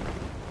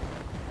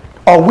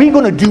are we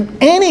going to do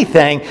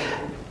anything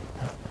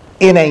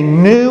in a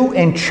new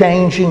and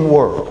changing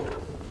world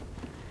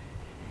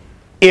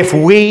if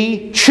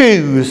we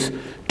choose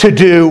to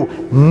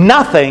do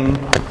nothing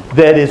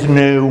that is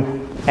new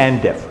and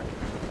different?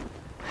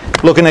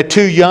 Looking at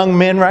two young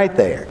men right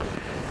there.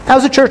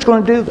 How's the church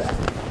going to do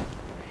that?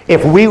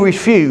 If we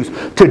refuse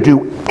to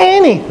do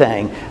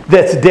anything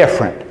that's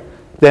different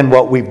than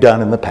what we've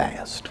done in the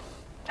past,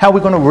 how are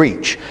we going to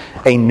reach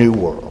a new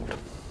world?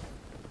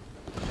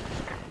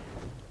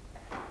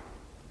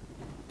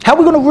 How are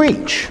we going to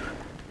reach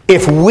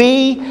if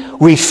we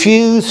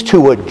refuse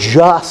to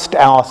adjust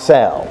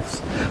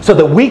ourselves so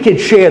that we can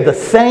share the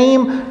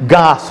same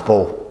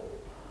gospel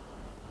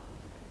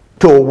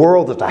to a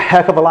world that's a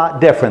heck of a lot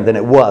different than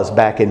it was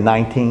back in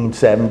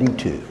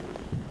 1972?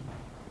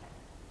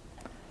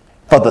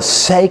 For the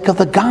sake of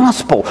the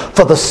gospel,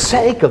 for the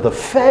sake of the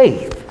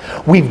faith,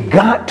 we've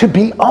got to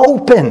be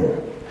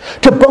open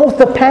to both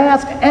the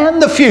past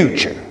and the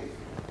future.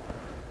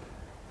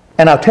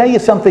 And I'll tell you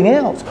something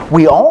else.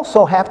 We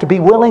also have to be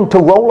willing to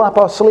roll up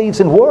our sleeves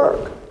and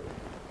work.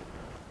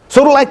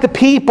 Sort of like the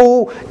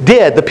people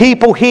did. The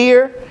people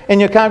here in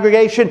your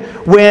congregation,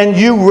 when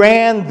you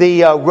ran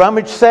the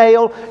rummage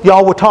sale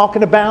y'all were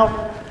talking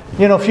about,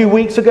 a few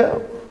weeks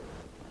ago.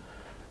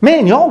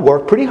 Man, y'all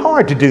worked pretty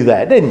hard to do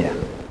that, didn't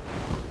you?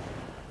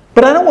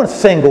 But I don't want to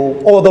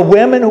single, or the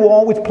women who are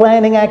always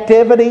planning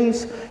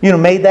activities,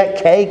 made that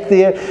cake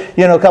there,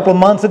 a couple of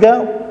months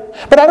ago.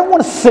 But I don't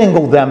want to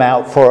single them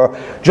out for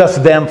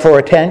just them for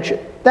attention.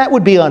 That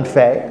would be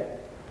unfair.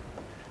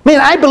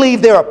 I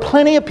believe there are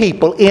plenty of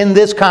people in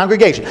this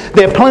congregation.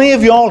 There are plenty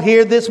of y'all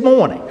here this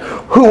morning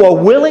who are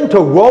willing to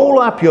roll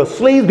up your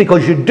sleeves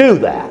because you do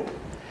that.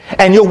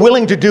 And you're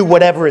willing to do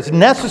whatever is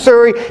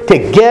necessary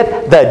to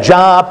get the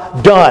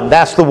job done.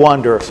 That's the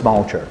wonder of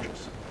small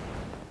churches.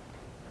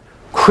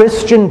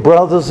 Christian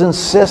brothers and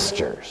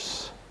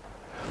sisters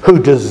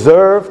who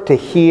deserve to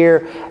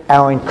hear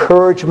our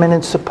encouragement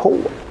and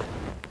support,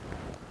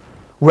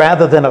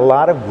 rather than a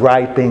lot of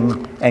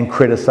griping and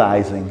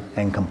criticizing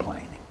and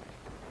complaining,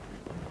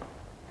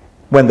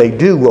 when they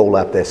do roll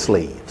up their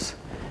sleeves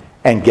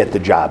and get the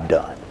job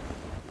done.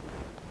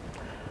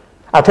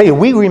 I'll tell you,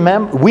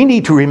 we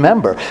need to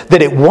remember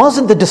that it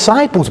wasn't the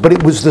disciples, but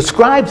it was the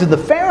scribes and the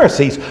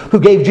Pharisees who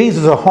gave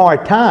Jesus a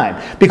hard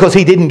time because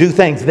he didn't do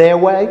things their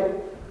way.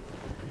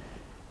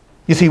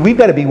 You see, we've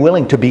got to be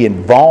willing to be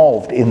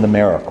involved in the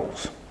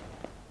miracles.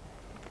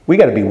 We've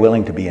got to be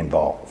willing to be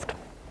involved.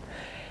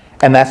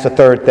 And that's the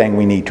third thing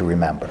we need to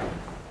remember.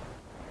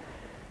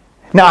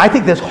 Now, I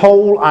think this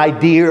whole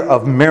idea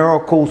of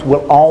miracles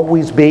will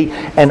always be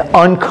an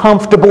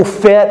uncomfortable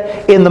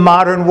fit in the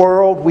modern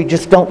world. We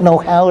just don't know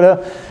how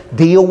to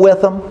deal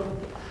with them.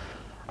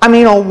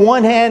 On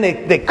one hand,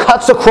 it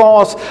cuts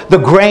across the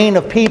grain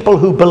of people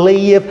who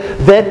believe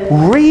that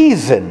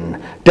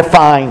reason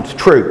defines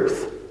truth.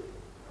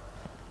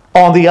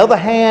 On the other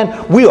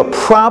hand, we are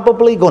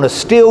probably going to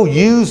still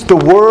use the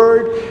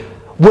word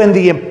when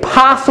the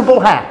impossible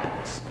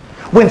happens,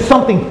 when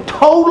something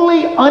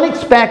totally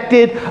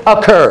unexpected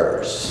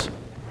occurs,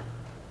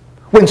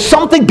 when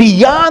something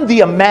beyond the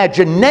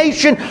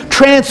imagination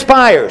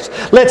transpires.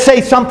 Let's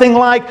say something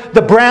like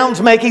the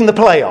Browns making the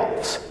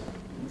playoffs.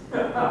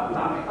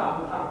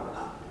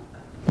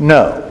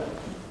 No.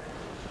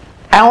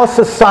 Our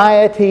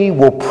society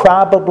will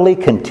probably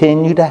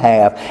continue to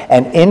have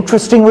an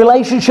interesting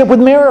relationship with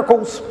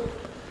miracles.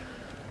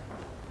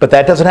 But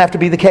that doesn't have to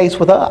be the case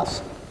with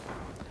us.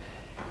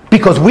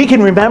 Because we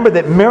can remember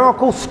that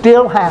miracles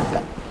still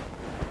happen.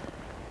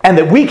 And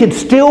that we can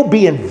still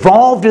be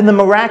involved in the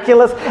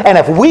miraculous. And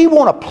if we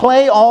want to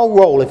play our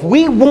role, if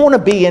we want to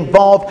be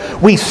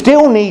involved, we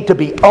still need to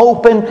be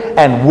open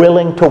and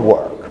willing to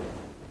work.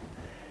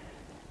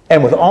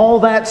 And with all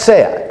that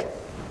said,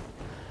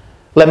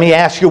 let me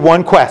ask you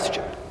one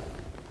question.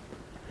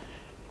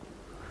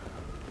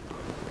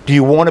 Do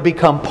you want to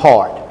become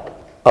part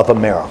of a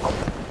miracle?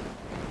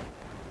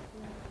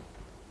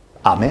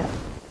 Amen.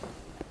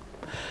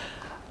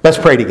 Let's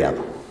pray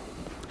together.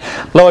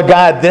 Lord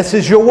God, this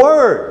is your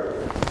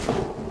word.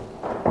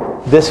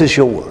 This is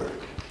your word.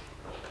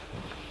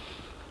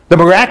 The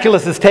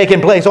miraculous is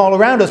taking place all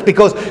around us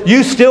because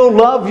you still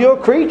love your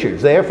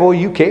creatures. Therefore,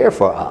 you care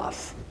for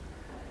us.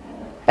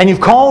 And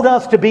you've called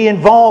us to be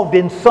involved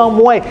in some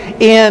way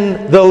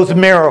in those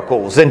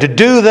miracles. And to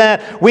do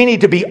that, we need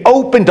to be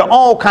open to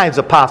all kinds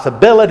of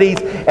possibilities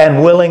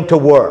and willing to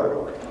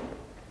work.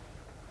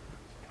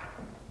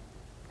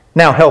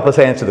 Now help us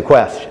answer the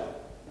question.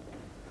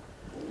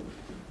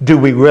 Do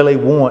we really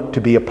want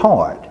to be a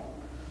part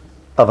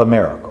of a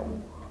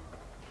miracle?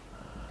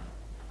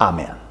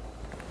 Amen.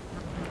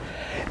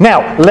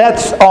 Now,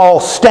 let's all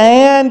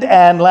stand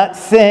and let's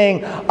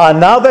sing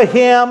another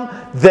hymn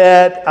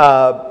that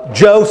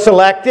Joe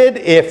selected,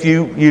 if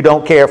you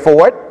don't care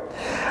for it.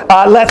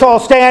 Let's all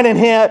stand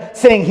and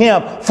sing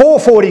hymn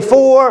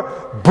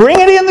 444, Bring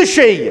It in the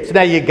Sheaves.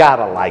 Now, you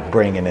gotta like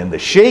bringing in the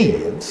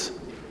sheaves.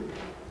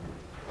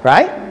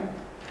 Right?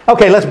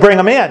 Okay, let's bring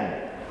them in.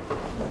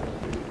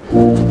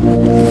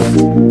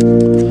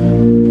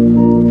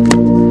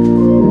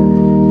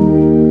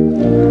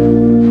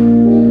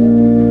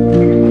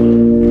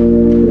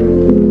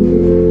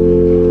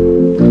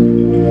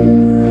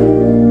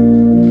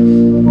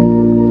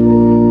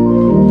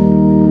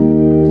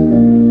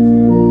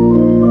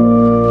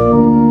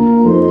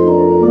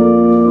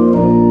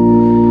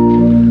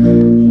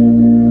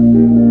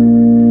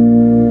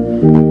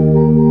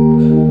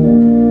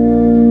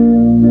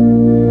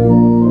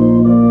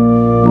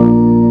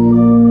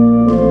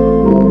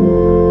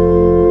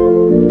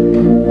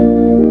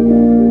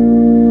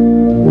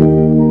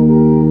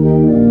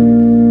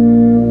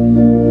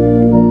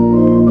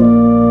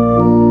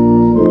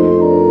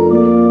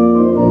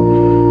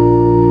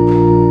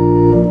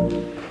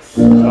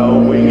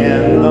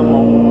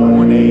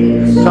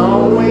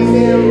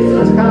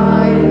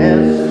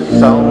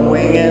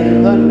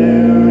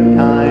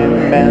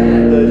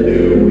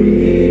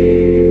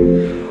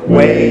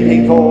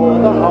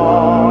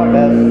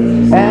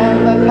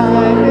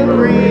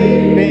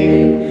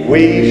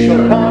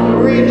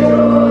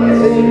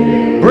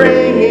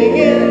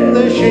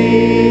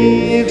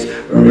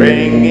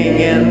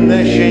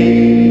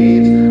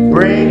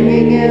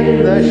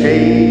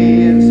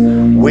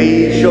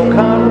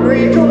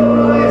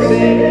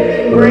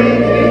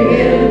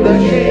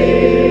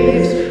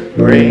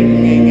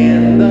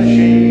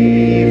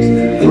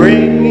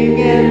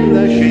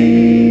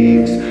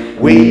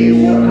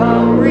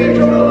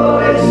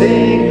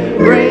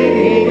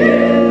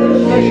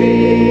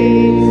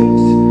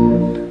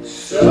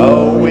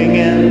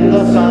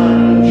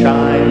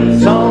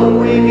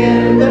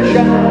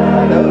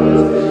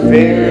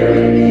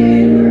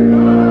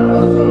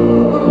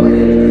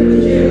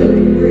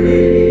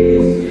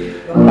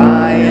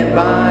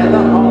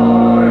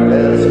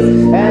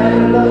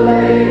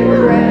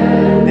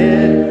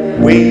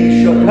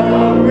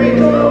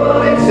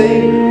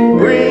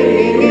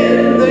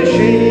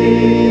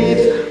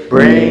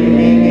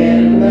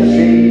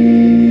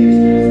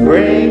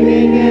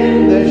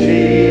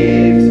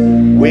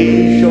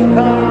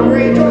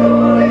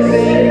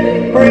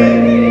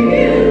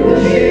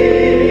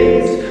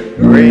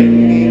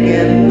 Bringing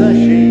in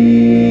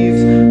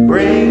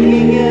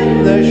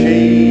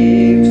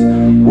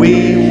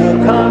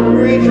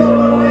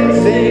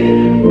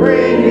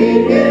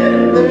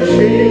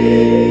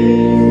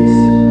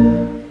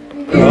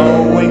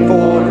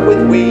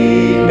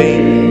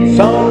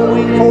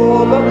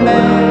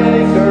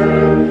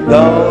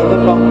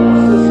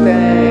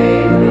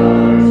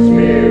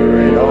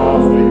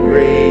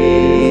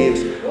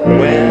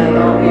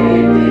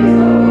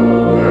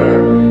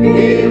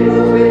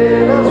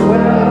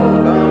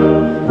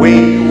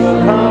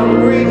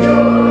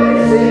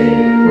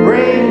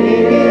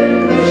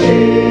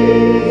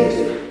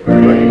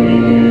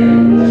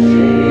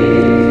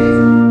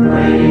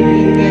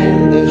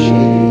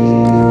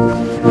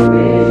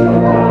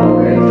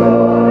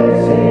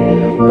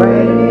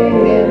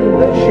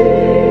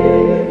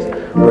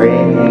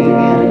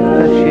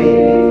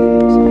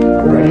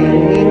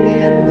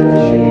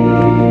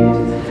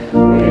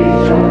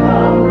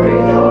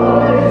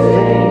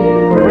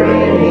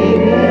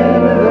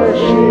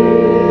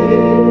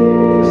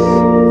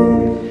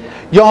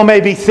Y'all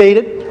may be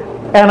seated.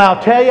 And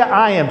I'll tell you,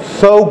 I am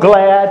so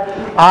glad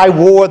I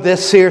wore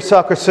this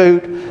seersucker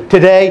suit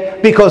today,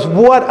 because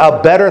what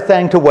a better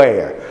thing to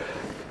wear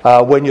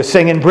when you're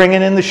singing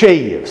Bringing in the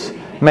Sheaves.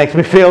 Makes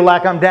me feel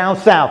like I'm down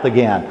south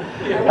again.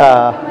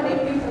 How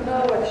many people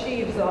know what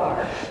sheaves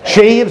are?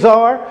 Sheaves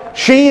are?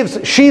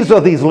 Sheaves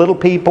are these little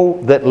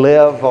people that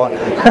live on...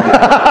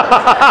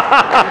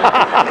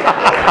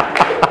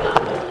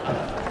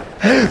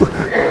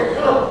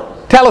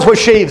 Tell us what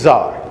sheaves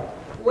are.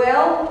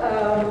 Well,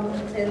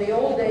 in the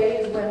old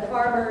days when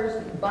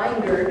farmers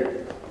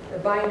bindered, a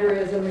binder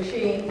is a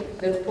machine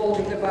that's pulled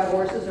either by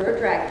horses or a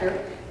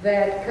tractor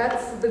that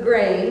cuts the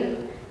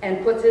grain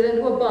and puts it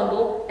into a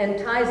bundle and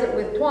ties it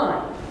with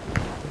twine.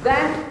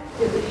 That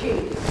is a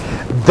sheaf.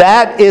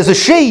 That is a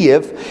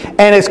sheaf,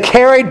 and is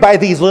carried by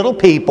these little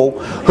people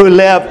who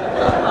live...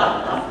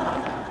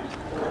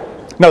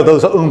 No,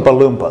 those are Oompa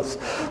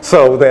Loompas,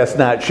 so that's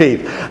not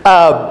sheep.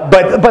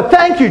 But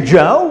thank you,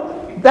 Joe.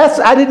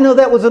 I didn't know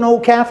that was an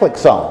old Catholic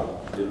song.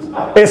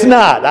 It's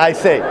not, I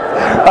see.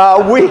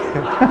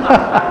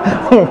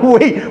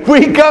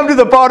 We come to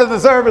the part of the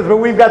service where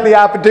we've got the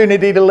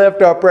opportunity to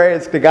lift our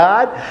prayers to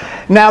God.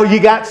 Now,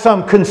 you got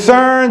some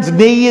concerns,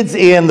 needs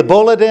in the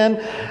bulletin.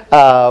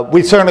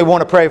 We certainly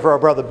want to pray for our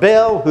brother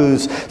Bill, who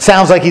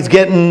sounds like he's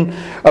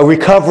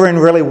recovering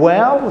really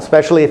well,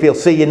 especially if he'll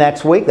see you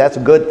next week. That's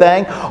a good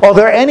thing. Are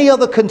there any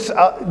other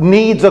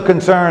needs or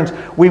concerns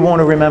we want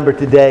to remember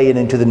today and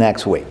into the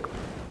next week?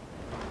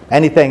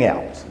 Anything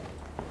else?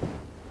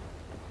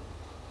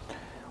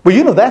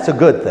 Well, that's a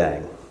good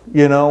thing,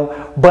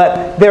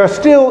 but there are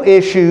still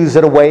issues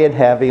that are weighing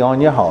heavy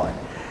on your heart.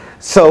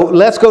 So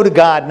let's go to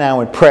God now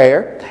in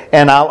prayer,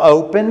 and I'll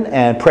open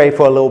and pray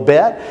for a little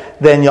bit.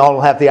 Then y'all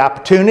will have the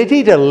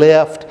opportunity to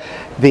lift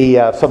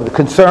some of the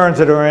concerns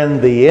that are in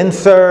the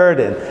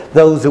insert and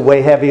those that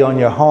weigh heavy on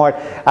your heart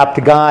up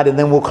to God, and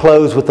then we'll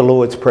close with the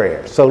Lord's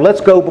Prayer. So let's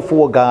go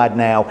before God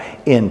now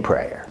in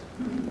prayer.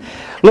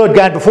 Lord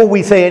God, before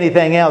we say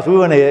anything else, we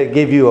want to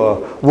give you a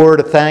word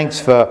of thanks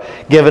for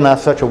giving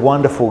us such a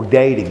wonderful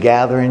day to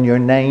gather in your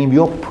name.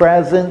 Your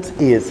presence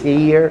is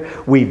here.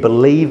 We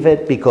believe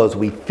it because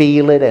we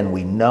feel it and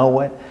we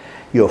know it.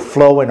 You're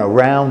flowing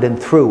around and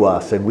through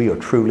us, and we are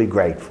truly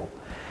grateful.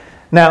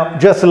 Now,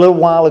 just a little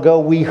while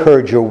ago, we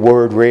heard your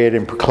word read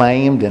and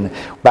proclaimed and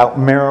about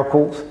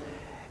miracles.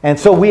 And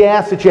so we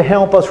ask that you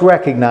help us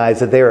recognize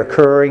that they're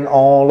occurring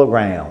all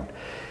around.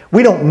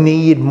 We don't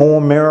need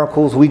more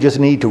miracles. We just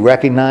need to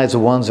recognize the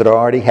ones that are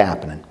already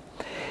happening.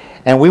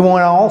 And we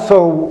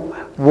also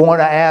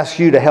want to ask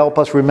you to help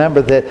us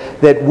remember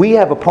that we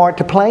have a part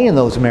to play in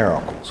those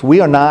miracles. We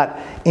are not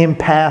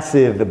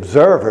impassive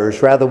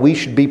observers. Rather, we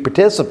should be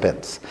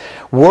participants,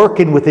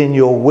 working within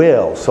your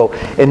will. So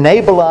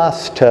enable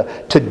us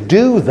to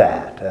do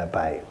that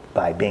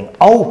by being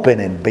open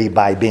and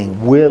by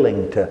being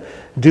willing to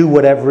do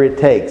whatever it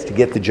takes to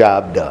get the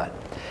job done.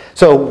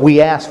 So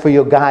we ask for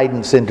your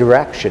guidance and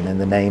direction in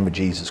the name of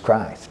Jesus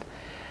Christ.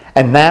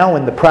 And now,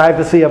 in the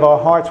privacy of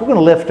our hearts, we're going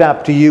to lift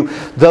up to you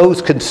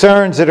those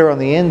concerns that are on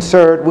the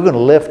insert. We're going to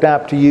lift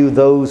up to you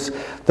those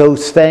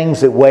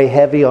things that weigh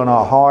heavy on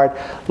our heart.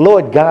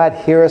 Lord God,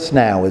 hear us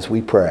now as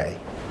we pray.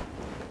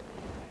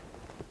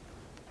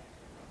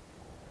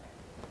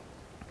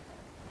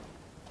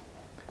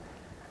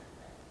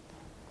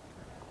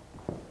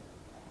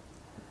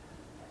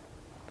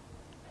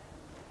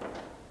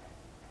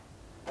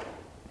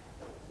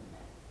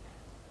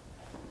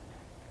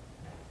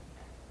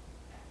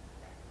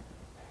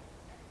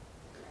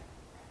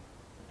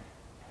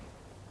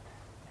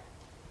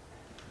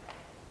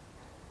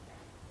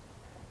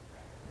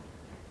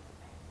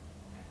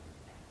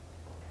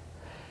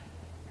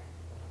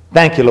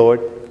 Thank you, Lord.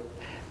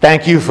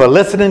 Thank you for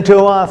listening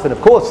to us, and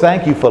of course,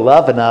 thank you for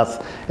loving us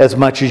as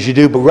much as you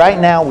do. But right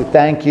now, we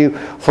thank you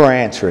for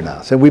answering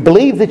us. And we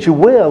believe that you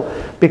will,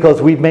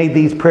 because we've made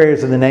these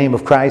prayers in the name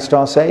of Christ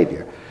our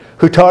Savior,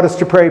 who taught us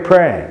to pray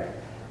praying,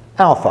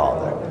 Our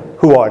Father,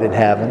 who art in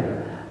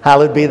heaven,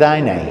 hallowed be thy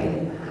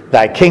name.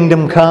 Thy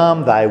kingdom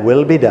come, thy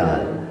will be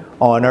done,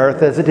 on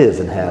earth as it is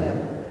in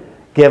heaven.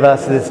 Give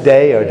us this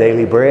day our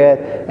daily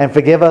bread, and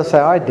forgive us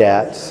our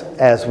debts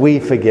as we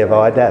forgive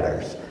our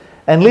debtors.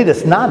 And lead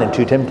us not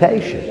into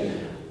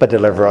temptation, but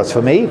deliver us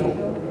from evil.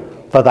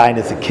 For thine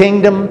is the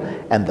kingdom,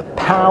 and the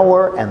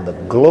power, and the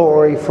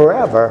glory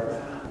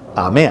forever.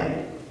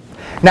 Amen.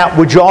 Now,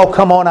 would you all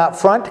come on up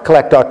front to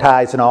collect our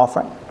tithes and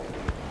offering?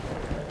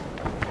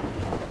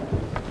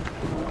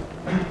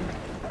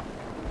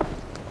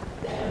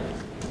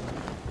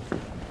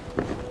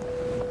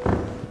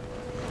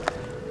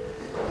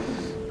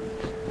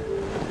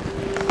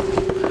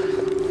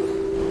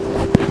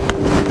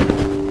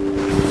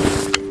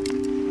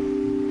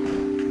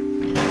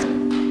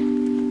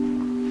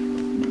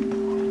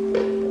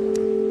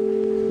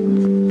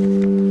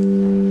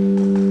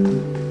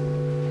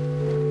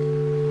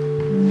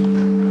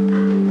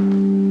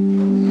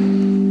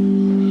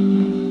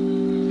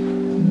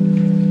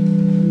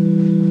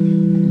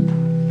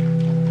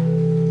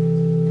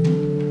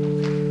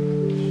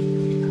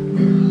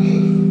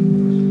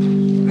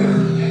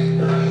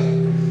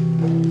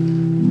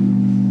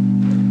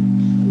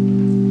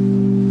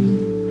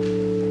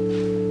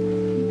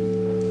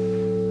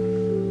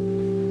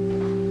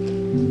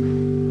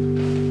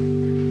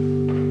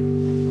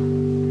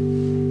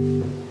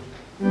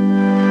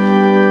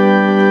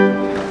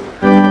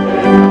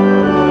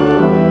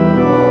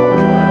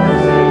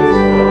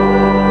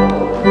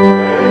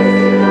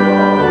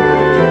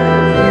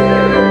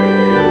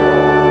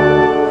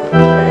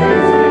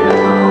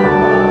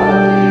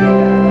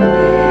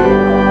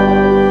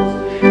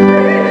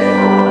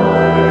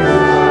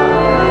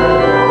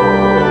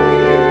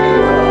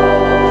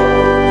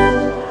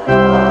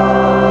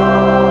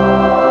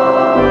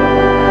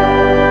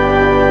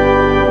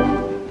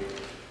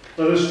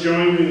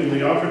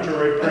 the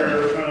offertory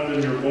prayer found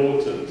in your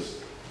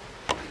bulletins.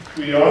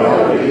 We Offer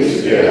offer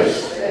these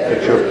gifts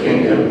that your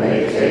kingdom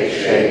may take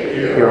shape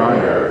here on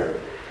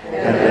earth,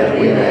 and that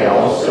we may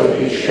also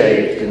be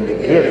shaped in the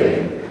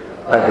giving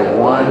by the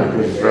one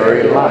whose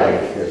very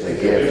life is a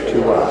gift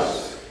to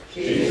us,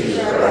 Jesus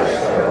Christ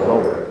our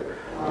Lord.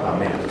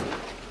 Amen.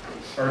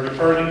 Our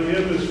departing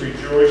hymn is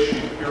Rejoice,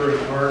 Ye Pure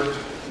in Heart,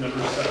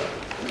 number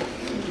 7.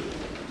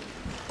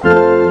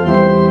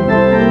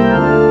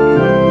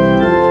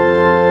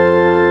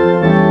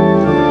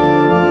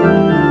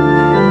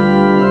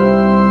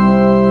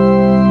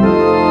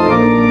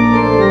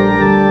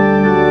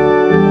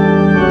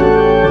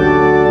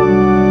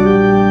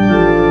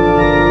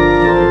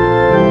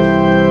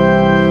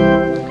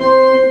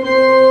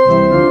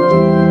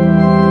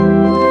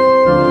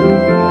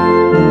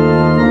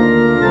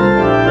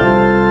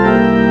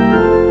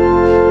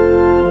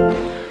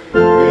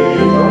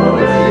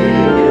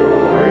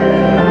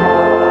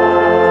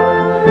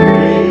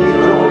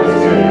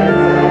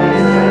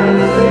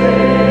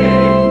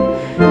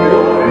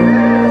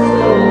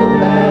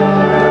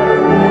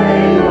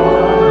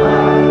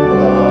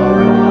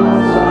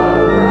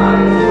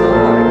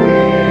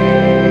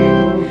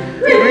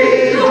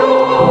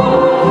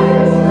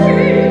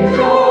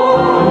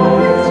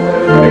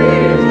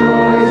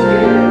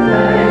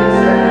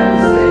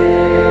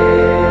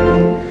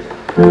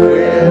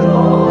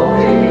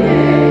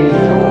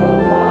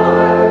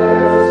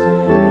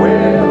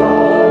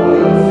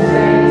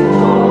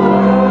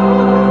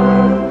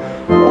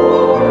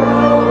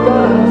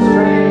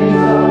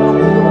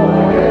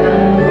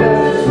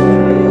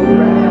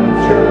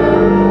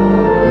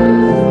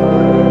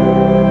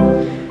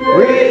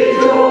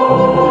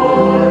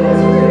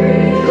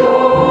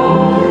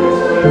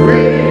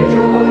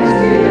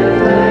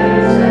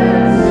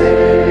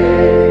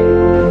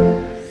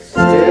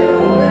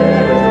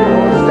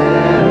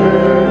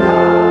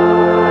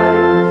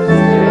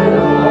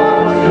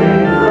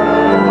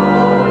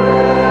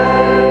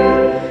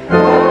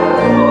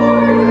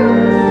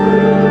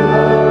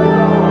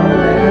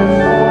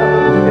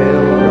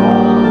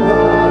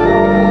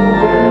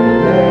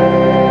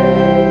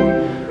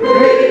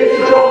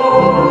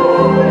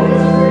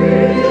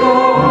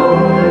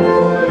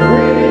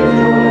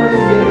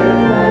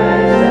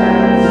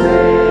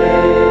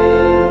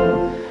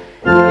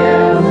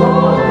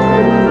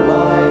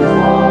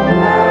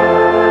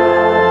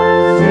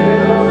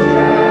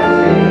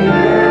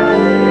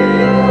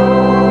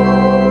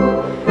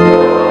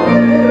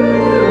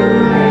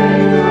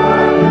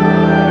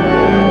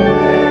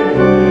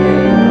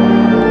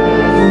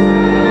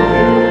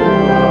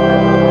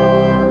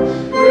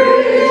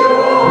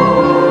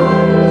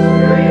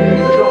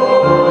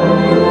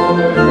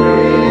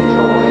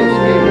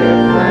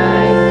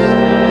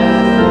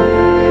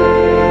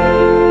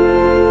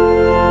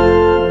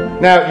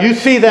 Now, you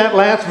see that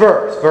last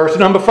verse, verse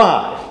number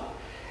 5.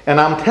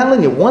 And I'm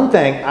telling you one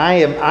thing, I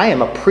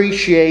am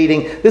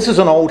appreciating, this is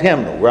an old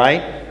hymnal,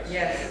 right?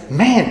 Yes.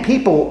 Man,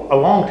 people a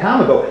long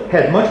time ago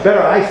had much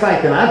better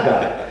eyesight than I've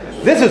got.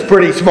 This is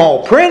pretty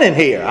small print in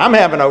here. I'm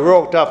having a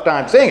real tough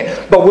time seeing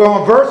it. But we're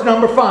on verse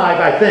number 5,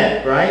 I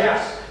think, right?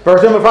 Yes.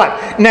 Verse number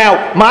 5.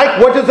 Now, Mike,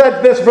 what does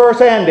this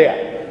verse end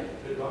at?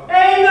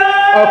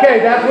 Amen! Okay,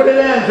 that's what it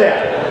ends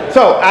at.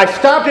 So I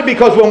stopped it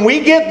because when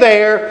we get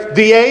there,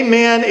 the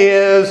amen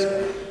is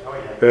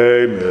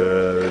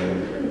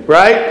amen.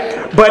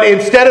 Right? But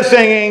instead of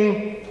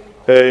singing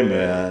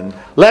amen,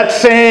 let's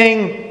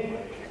sing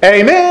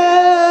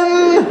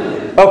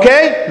amen.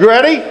 Okay, you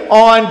ready?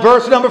 On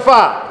verse number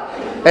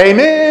 5.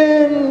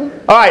 Amen.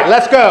 All right,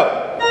 let's go.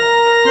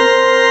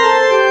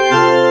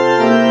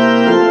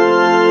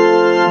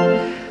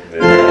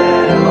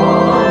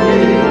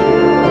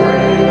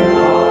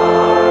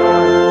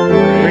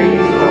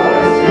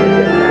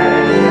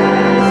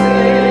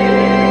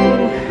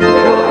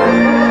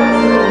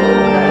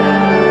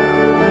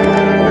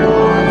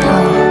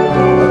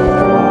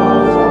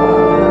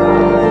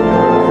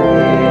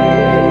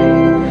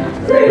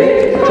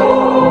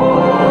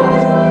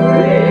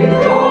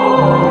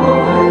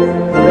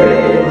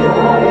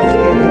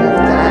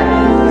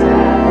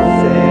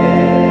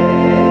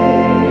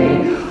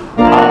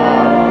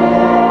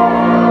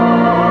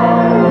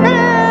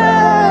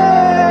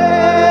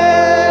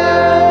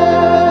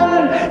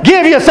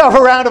 Yourself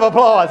a round of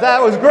applause.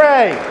 That was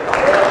great.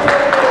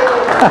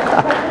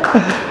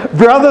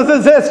 Brothers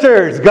and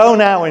sisters, go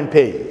now in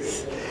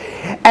peace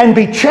and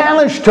be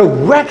challenged to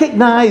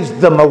recognize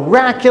the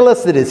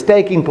miraculous that is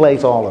taking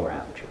place all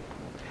around you,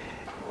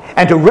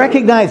 and to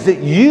recognize that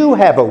you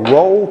have a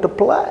role to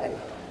play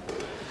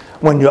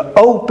when you're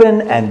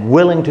open and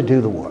willing to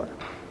do the work.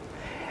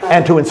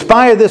 And to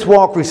inspire this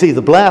walk, receive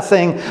the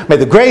blessing. May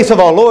the grace of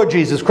our Lord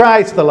Jesus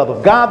Christ, the love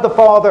of God the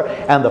Father,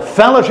 and the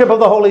fellowship of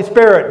the Holy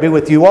Spirit be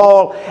with you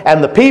all.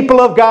 And the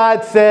people of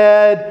God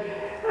said,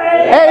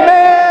 Amen.